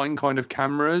zipline kind of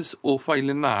cameras, or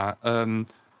failing that,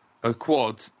 a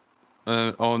quad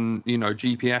on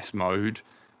GPS mode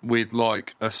with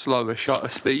like a slower shutter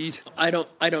speed. I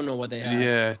don't know what they have.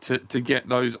 Yeah, to get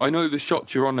those. I know the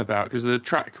shots you're on about because the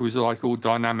track was like all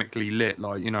dynamically lit,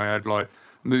 like it had like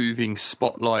moving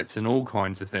spotlights and all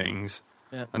kinds of things.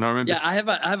 Yeah. And I remember. Yeah, I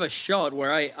have a shot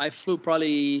where I flew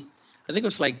probably, I think it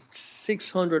was like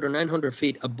 600 or 900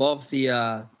 feet above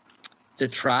the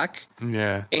track.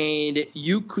 Yeah. And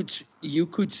you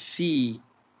could see.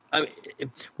 I mean,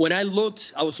 when I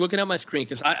was looking at my screen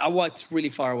because I walked really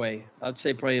far away. I'd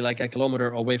say probably like a kilometer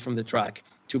away from the track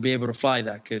to be able to fly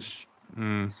that because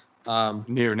near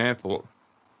an airport.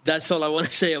 That's all I want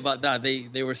to say about that.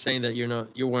 They were saying that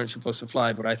you weren't supposed to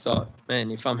fly, but I thought,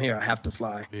 man, if I'm here, I have to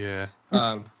fly. Yeah.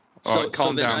 Calm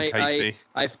down, Casey.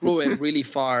 I flew it really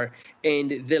far,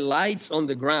 and the lights on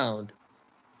the ground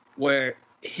were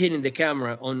hitting the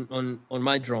camera on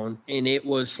my drone, and it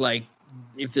was like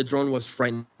if the drone was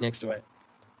right next to it.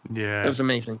 Yeah. It was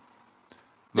amazing.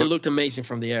 It looked amazing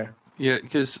from the air. Yeah,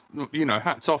 because,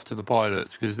 hats off to the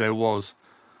pilots, because there was,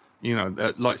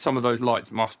 like some of those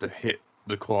lights must have hit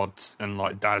the quads and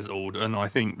like dazzled, and I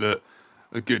think that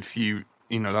a good few,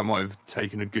 that might have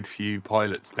taken a good few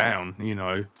pilots down,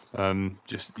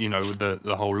 just, with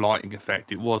the whole lighting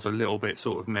effect. It was a little bit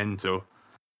sort of mental.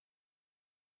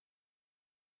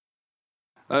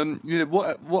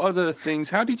 What other things?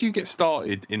 How did you get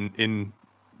started in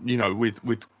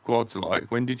with quads? Like,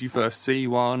 when did you first see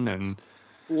one? And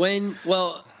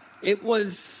it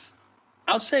was.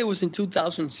 I'll say it was in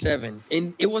 2007,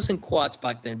 and it wasn't quads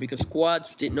back then because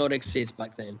quads did not exist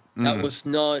back then. That was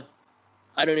not.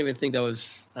 I don't even think that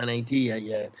was an idea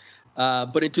yet.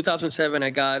 But in 2007, I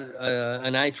got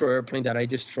an Nitro airplane that I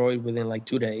destroyed within like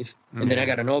 2 days, and then I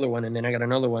got another one, and then I got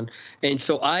another one, and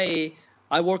so I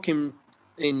work in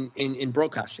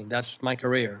broadcasting. That's my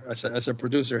career as a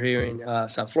producer here in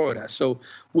South Florida. So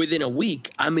within a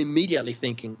week, I'm immediately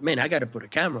thinking, man, I got to put a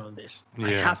camera on this. Yeah.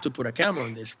 I have to put a camera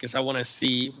on this because I want to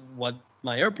see what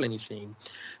my airplane is seeing.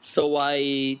 So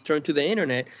I turned to the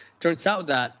internet. Turns out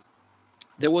that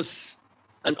there was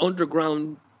an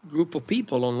underground group of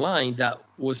people online that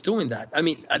was doing that. I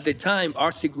mean, at the time,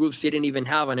 RC Groups didn't even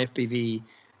have an FPV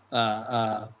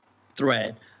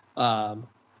thread.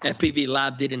 FPV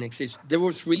Lab didn't exist. There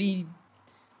was really,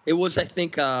 it was, I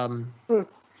think, I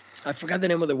forgot the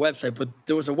name of the website, but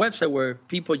there was a website where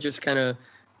people just kind of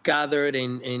gathered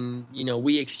and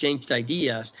we exchanged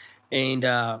ideas. And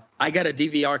I got a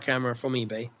DVR camera from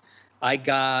eBay. I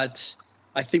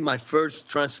think my first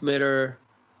transmitter,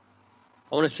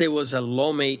 I want to say it was a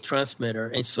Lomate transmitter.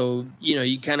 And so,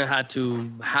 you kind of had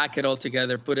to hack it all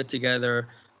together, put it together,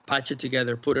 patch it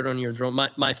together, put it on your drone.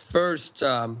 My first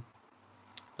airplane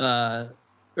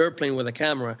with a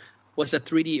camera was a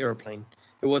 3D airplane.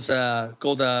 It was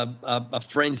called a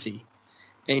Frenzy.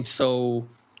 And so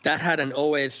that had an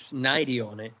OS 90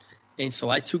 on it. And so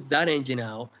I took that engine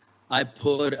out. I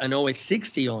put an OS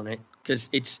 60 on it because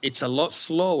it's a lot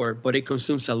slower, but it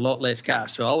consumes a lot less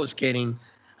gas. So I was getting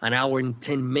an hour and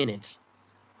 10 minutes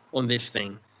on this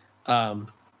thing. And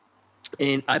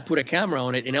I put a camera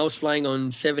on it, and I was flying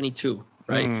on 72,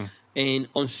 right? And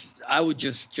I would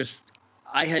just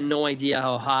I had no idea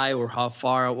how high or how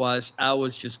far it was. I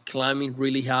was just climbing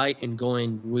really high and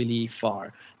going really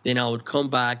far. Then I would come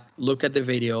back, look at the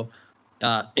video,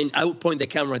 and I would point the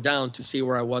camera down to see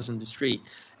where I was in the street.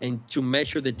 And to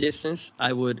measure the distance,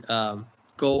 I would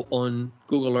go on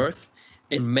Google Earth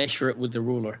and measure it with the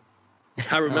ruler.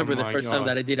 I remember the first time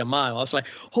that I did a mile. I was like,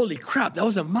 holy crap, that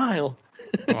was a mile.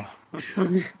 Oh.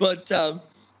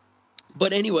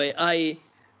 But anyway, I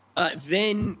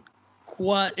then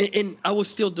and I was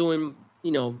still doing,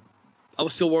 I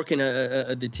was still working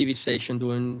at the TV station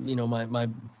doing, my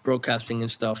broadcasting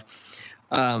and stuff.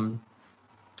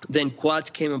 Then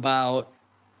quads came about.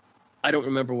 I don't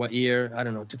remember what year. I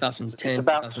don't know, 2010. It's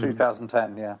about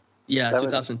 2010, yeah. Yeah,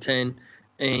 2010.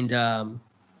 And,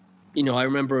 I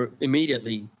remember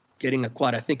immediately getting a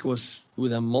quad. I think it was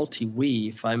with a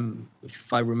multi-Wii,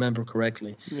 if I remember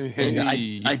correctly. And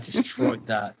I destroyed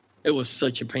that. It was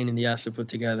such a pain in the ass to put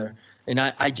together. And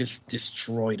I just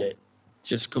destroyed it.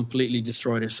 Just completely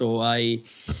destroyed it. So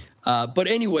but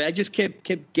anyway, I just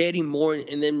kept getting more,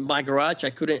 and then my garage,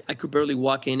 I could barely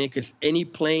walk in it because any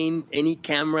plane, any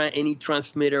camera, any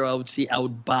transmitter I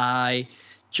would buy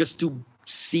just to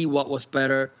see what was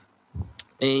better,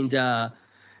 and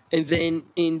then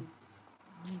in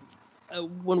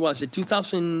when was it?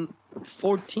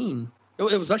 2014. It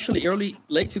was actually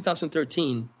late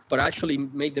 2013, but I actually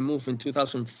made the move in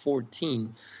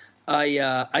 2014.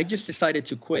 I just decided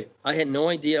to quit. I had no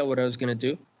idea what I was gonna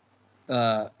do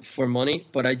for money,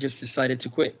 but I just decided to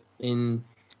quit.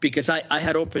 Because I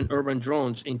had opened Urban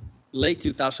Drones in late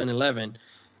 2011,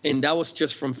 and that was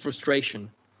just from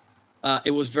frustration.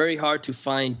 It was very hard to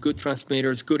find good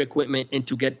transmitters, good equipment, and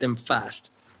to get them fast.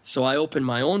 So I opened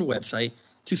my own website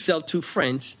to sell to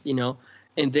friends,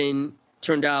 and then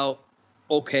turned out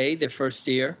okay the first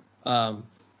year, and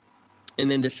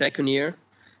then the second year.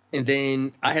 And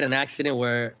then I had an accident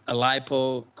where a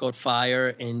LiPo caught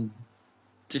fire and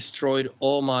destroyed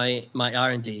all my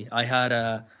R&D. I had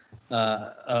a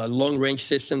long-range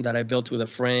system that I built with a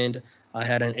friend. I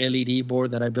had an LED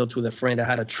board that I built with a friend. I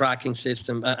had a tracking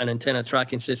system, an antenna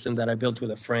tracking system that I built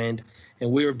with a friend.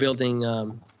 And we were building,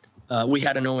 we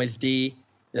had an OSD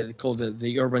called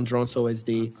the Urban Drones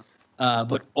OSD.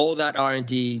 But all that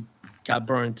R&D got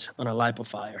burnt on a LiPo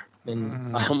fire.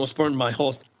 And I almost burned my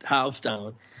whole house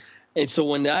down. And so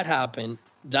when that happened,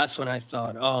 that's when I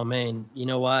thought, oh, man, you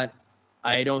know what?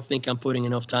 I don't think I'm putting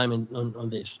enough time on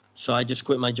this. So I just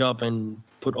quit my job and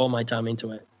put all my time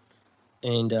into it.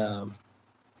 And that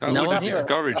would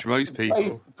discourage most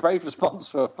people. Brave response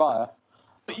for a fire.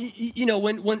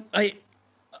 When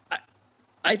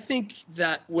I think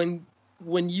that when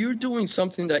you're doing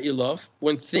something that you love,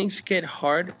 when things get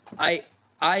hard, I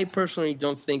personally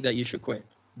don't think that you should quit.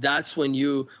 That's when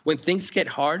things get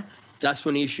hard, that's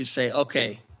when you should say,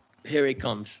 okay, here it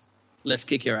comes. Let's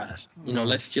kick your ass.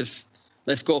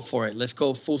 Let's go for it. Let's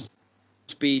go full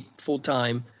speed, full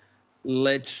time.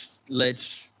 Let's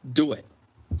do it.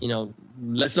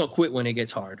 Let's not quit when it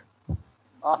gets hard.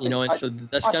 So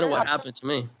that's kind of what happened to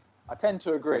me. I tend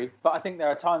to agree, but I think there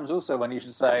are times also when you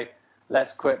should say,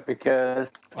 let's quit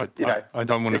because I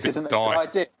don't want to die.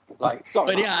 Idea. Sorry.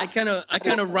 But yeah, I kind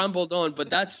of rambled on,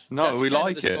 but that's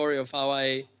the story of how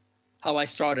I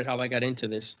started, how I got into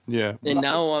this. Yeah. And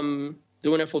now I'm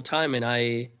doing it full time, and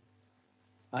I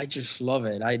just love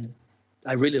it. I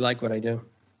really like what I do.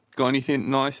 Got anything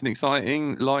nice and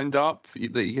exciting lined up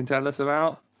that you can tell us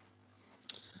about?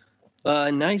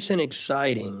 Nice and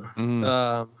exciting.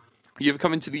 You ever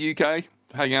come into the UK,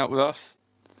 hang out with us?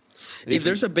 If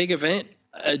there's a big event,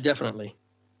 definitely.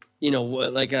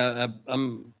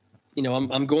 I'm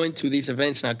going to these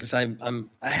events now because I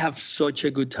have such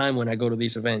a good time when I go to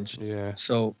these events. Yeah.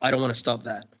 So I don't want to stop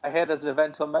that. I hear there's an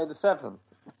event on May the 7th.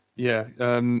 Yeah.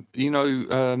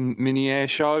 Mini Air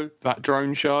Show, that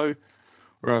drone show.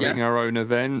 We're having our own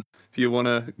event. If you want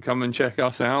to come and check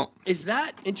us out. Is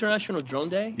that International Drone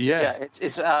Day? Yeah.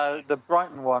 It's the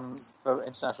Brighton one for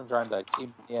International Drone Day.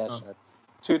 Team Mini Air Show.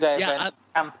 2-day event,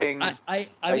 camping. I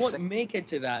won't make it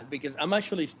to that because I'm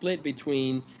actually split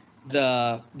between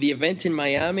the event in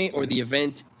Miami or the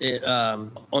event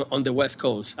on the West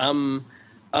Coast. I'm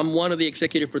one of the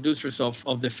executive producers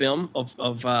of the film of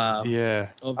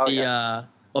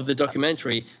the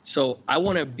documentary. So I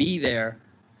want to be there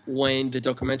when the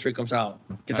documentary comes out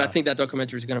because I think that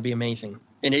documentary is going to be amazing.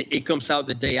 And it comes out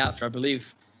the day after, I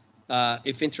believe.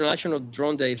 If International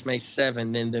Drone Day is May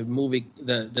 7th, then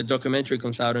the documentary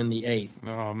comes out on the 8th.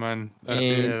 Oh man,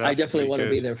 and I definitely want to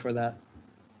be there for that.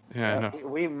 Yeah,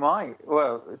 we might.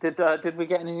 Well, did we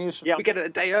get any news? Yeah, we get it a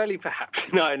day early,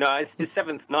 perhaps. No, it's the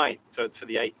 7th night, so it's for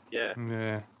the 8th.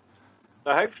 Yeah.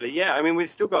 So hopefully, yeah. I mean, we've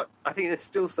still got. I think there's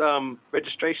still some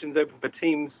registrations open for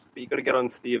teams, but you've got to get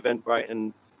onto the Eventbrite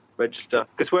and register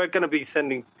because we're going to be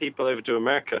sending people over to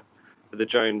America for the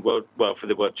drone for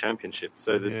the World Championship.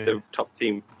 So the top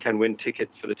team can win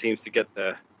tickets for the teams to get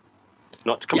there,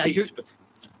 not to compete. But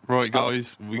right,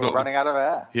 guys, we're running out of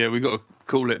air. Yeah, we got to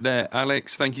call it there.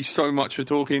 Alex, thank you so much for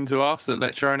talking to us at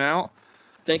Let's Drone Out.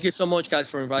 Thank you so much, guys,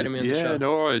 for inviting me on the show. Yeah,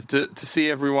 no worries. To see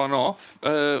everyone off,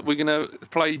 we're going to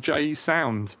play Jay's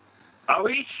sound. Are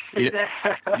we? Yeah,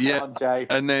 on, Jay.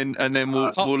 and then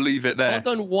we'll leave it there.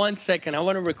 Hold on 1 second. I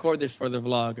want to record this for the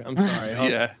vlog. I'm sorry.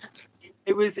 Yeah.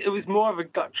 It was more of a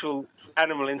guttural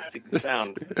animal instinct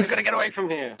sound. We've got to get away from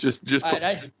here. Just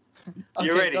okay,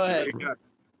 you're ready. Go ahead.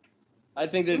 I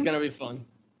think this is going to be fun.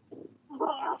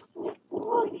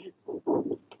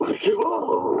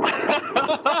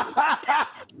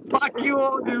 Fuck you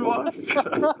all, who was?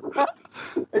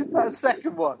 It's that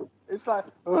second one. It's like,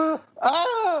 But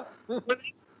at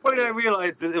this point, I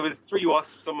realised that there was 3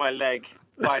 wasps on my leg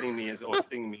biting me or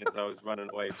stinging me as I was running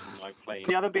away from my plane.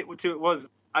 The other bit to it was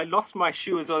I lost my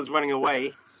shoe as I was running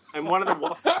away, and one of the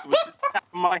wasps was just sat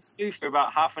on my shoe for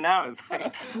about half an hour. It's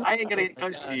like, I ain't gonna get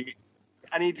close to you.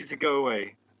 I need you to go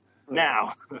away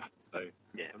now. So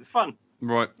yeah, it was fun.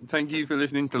 Right, thank you for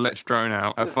listening to Let's Drone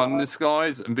Out. Have fun in the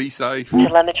skies and be safe.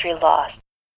 Telemetry lost.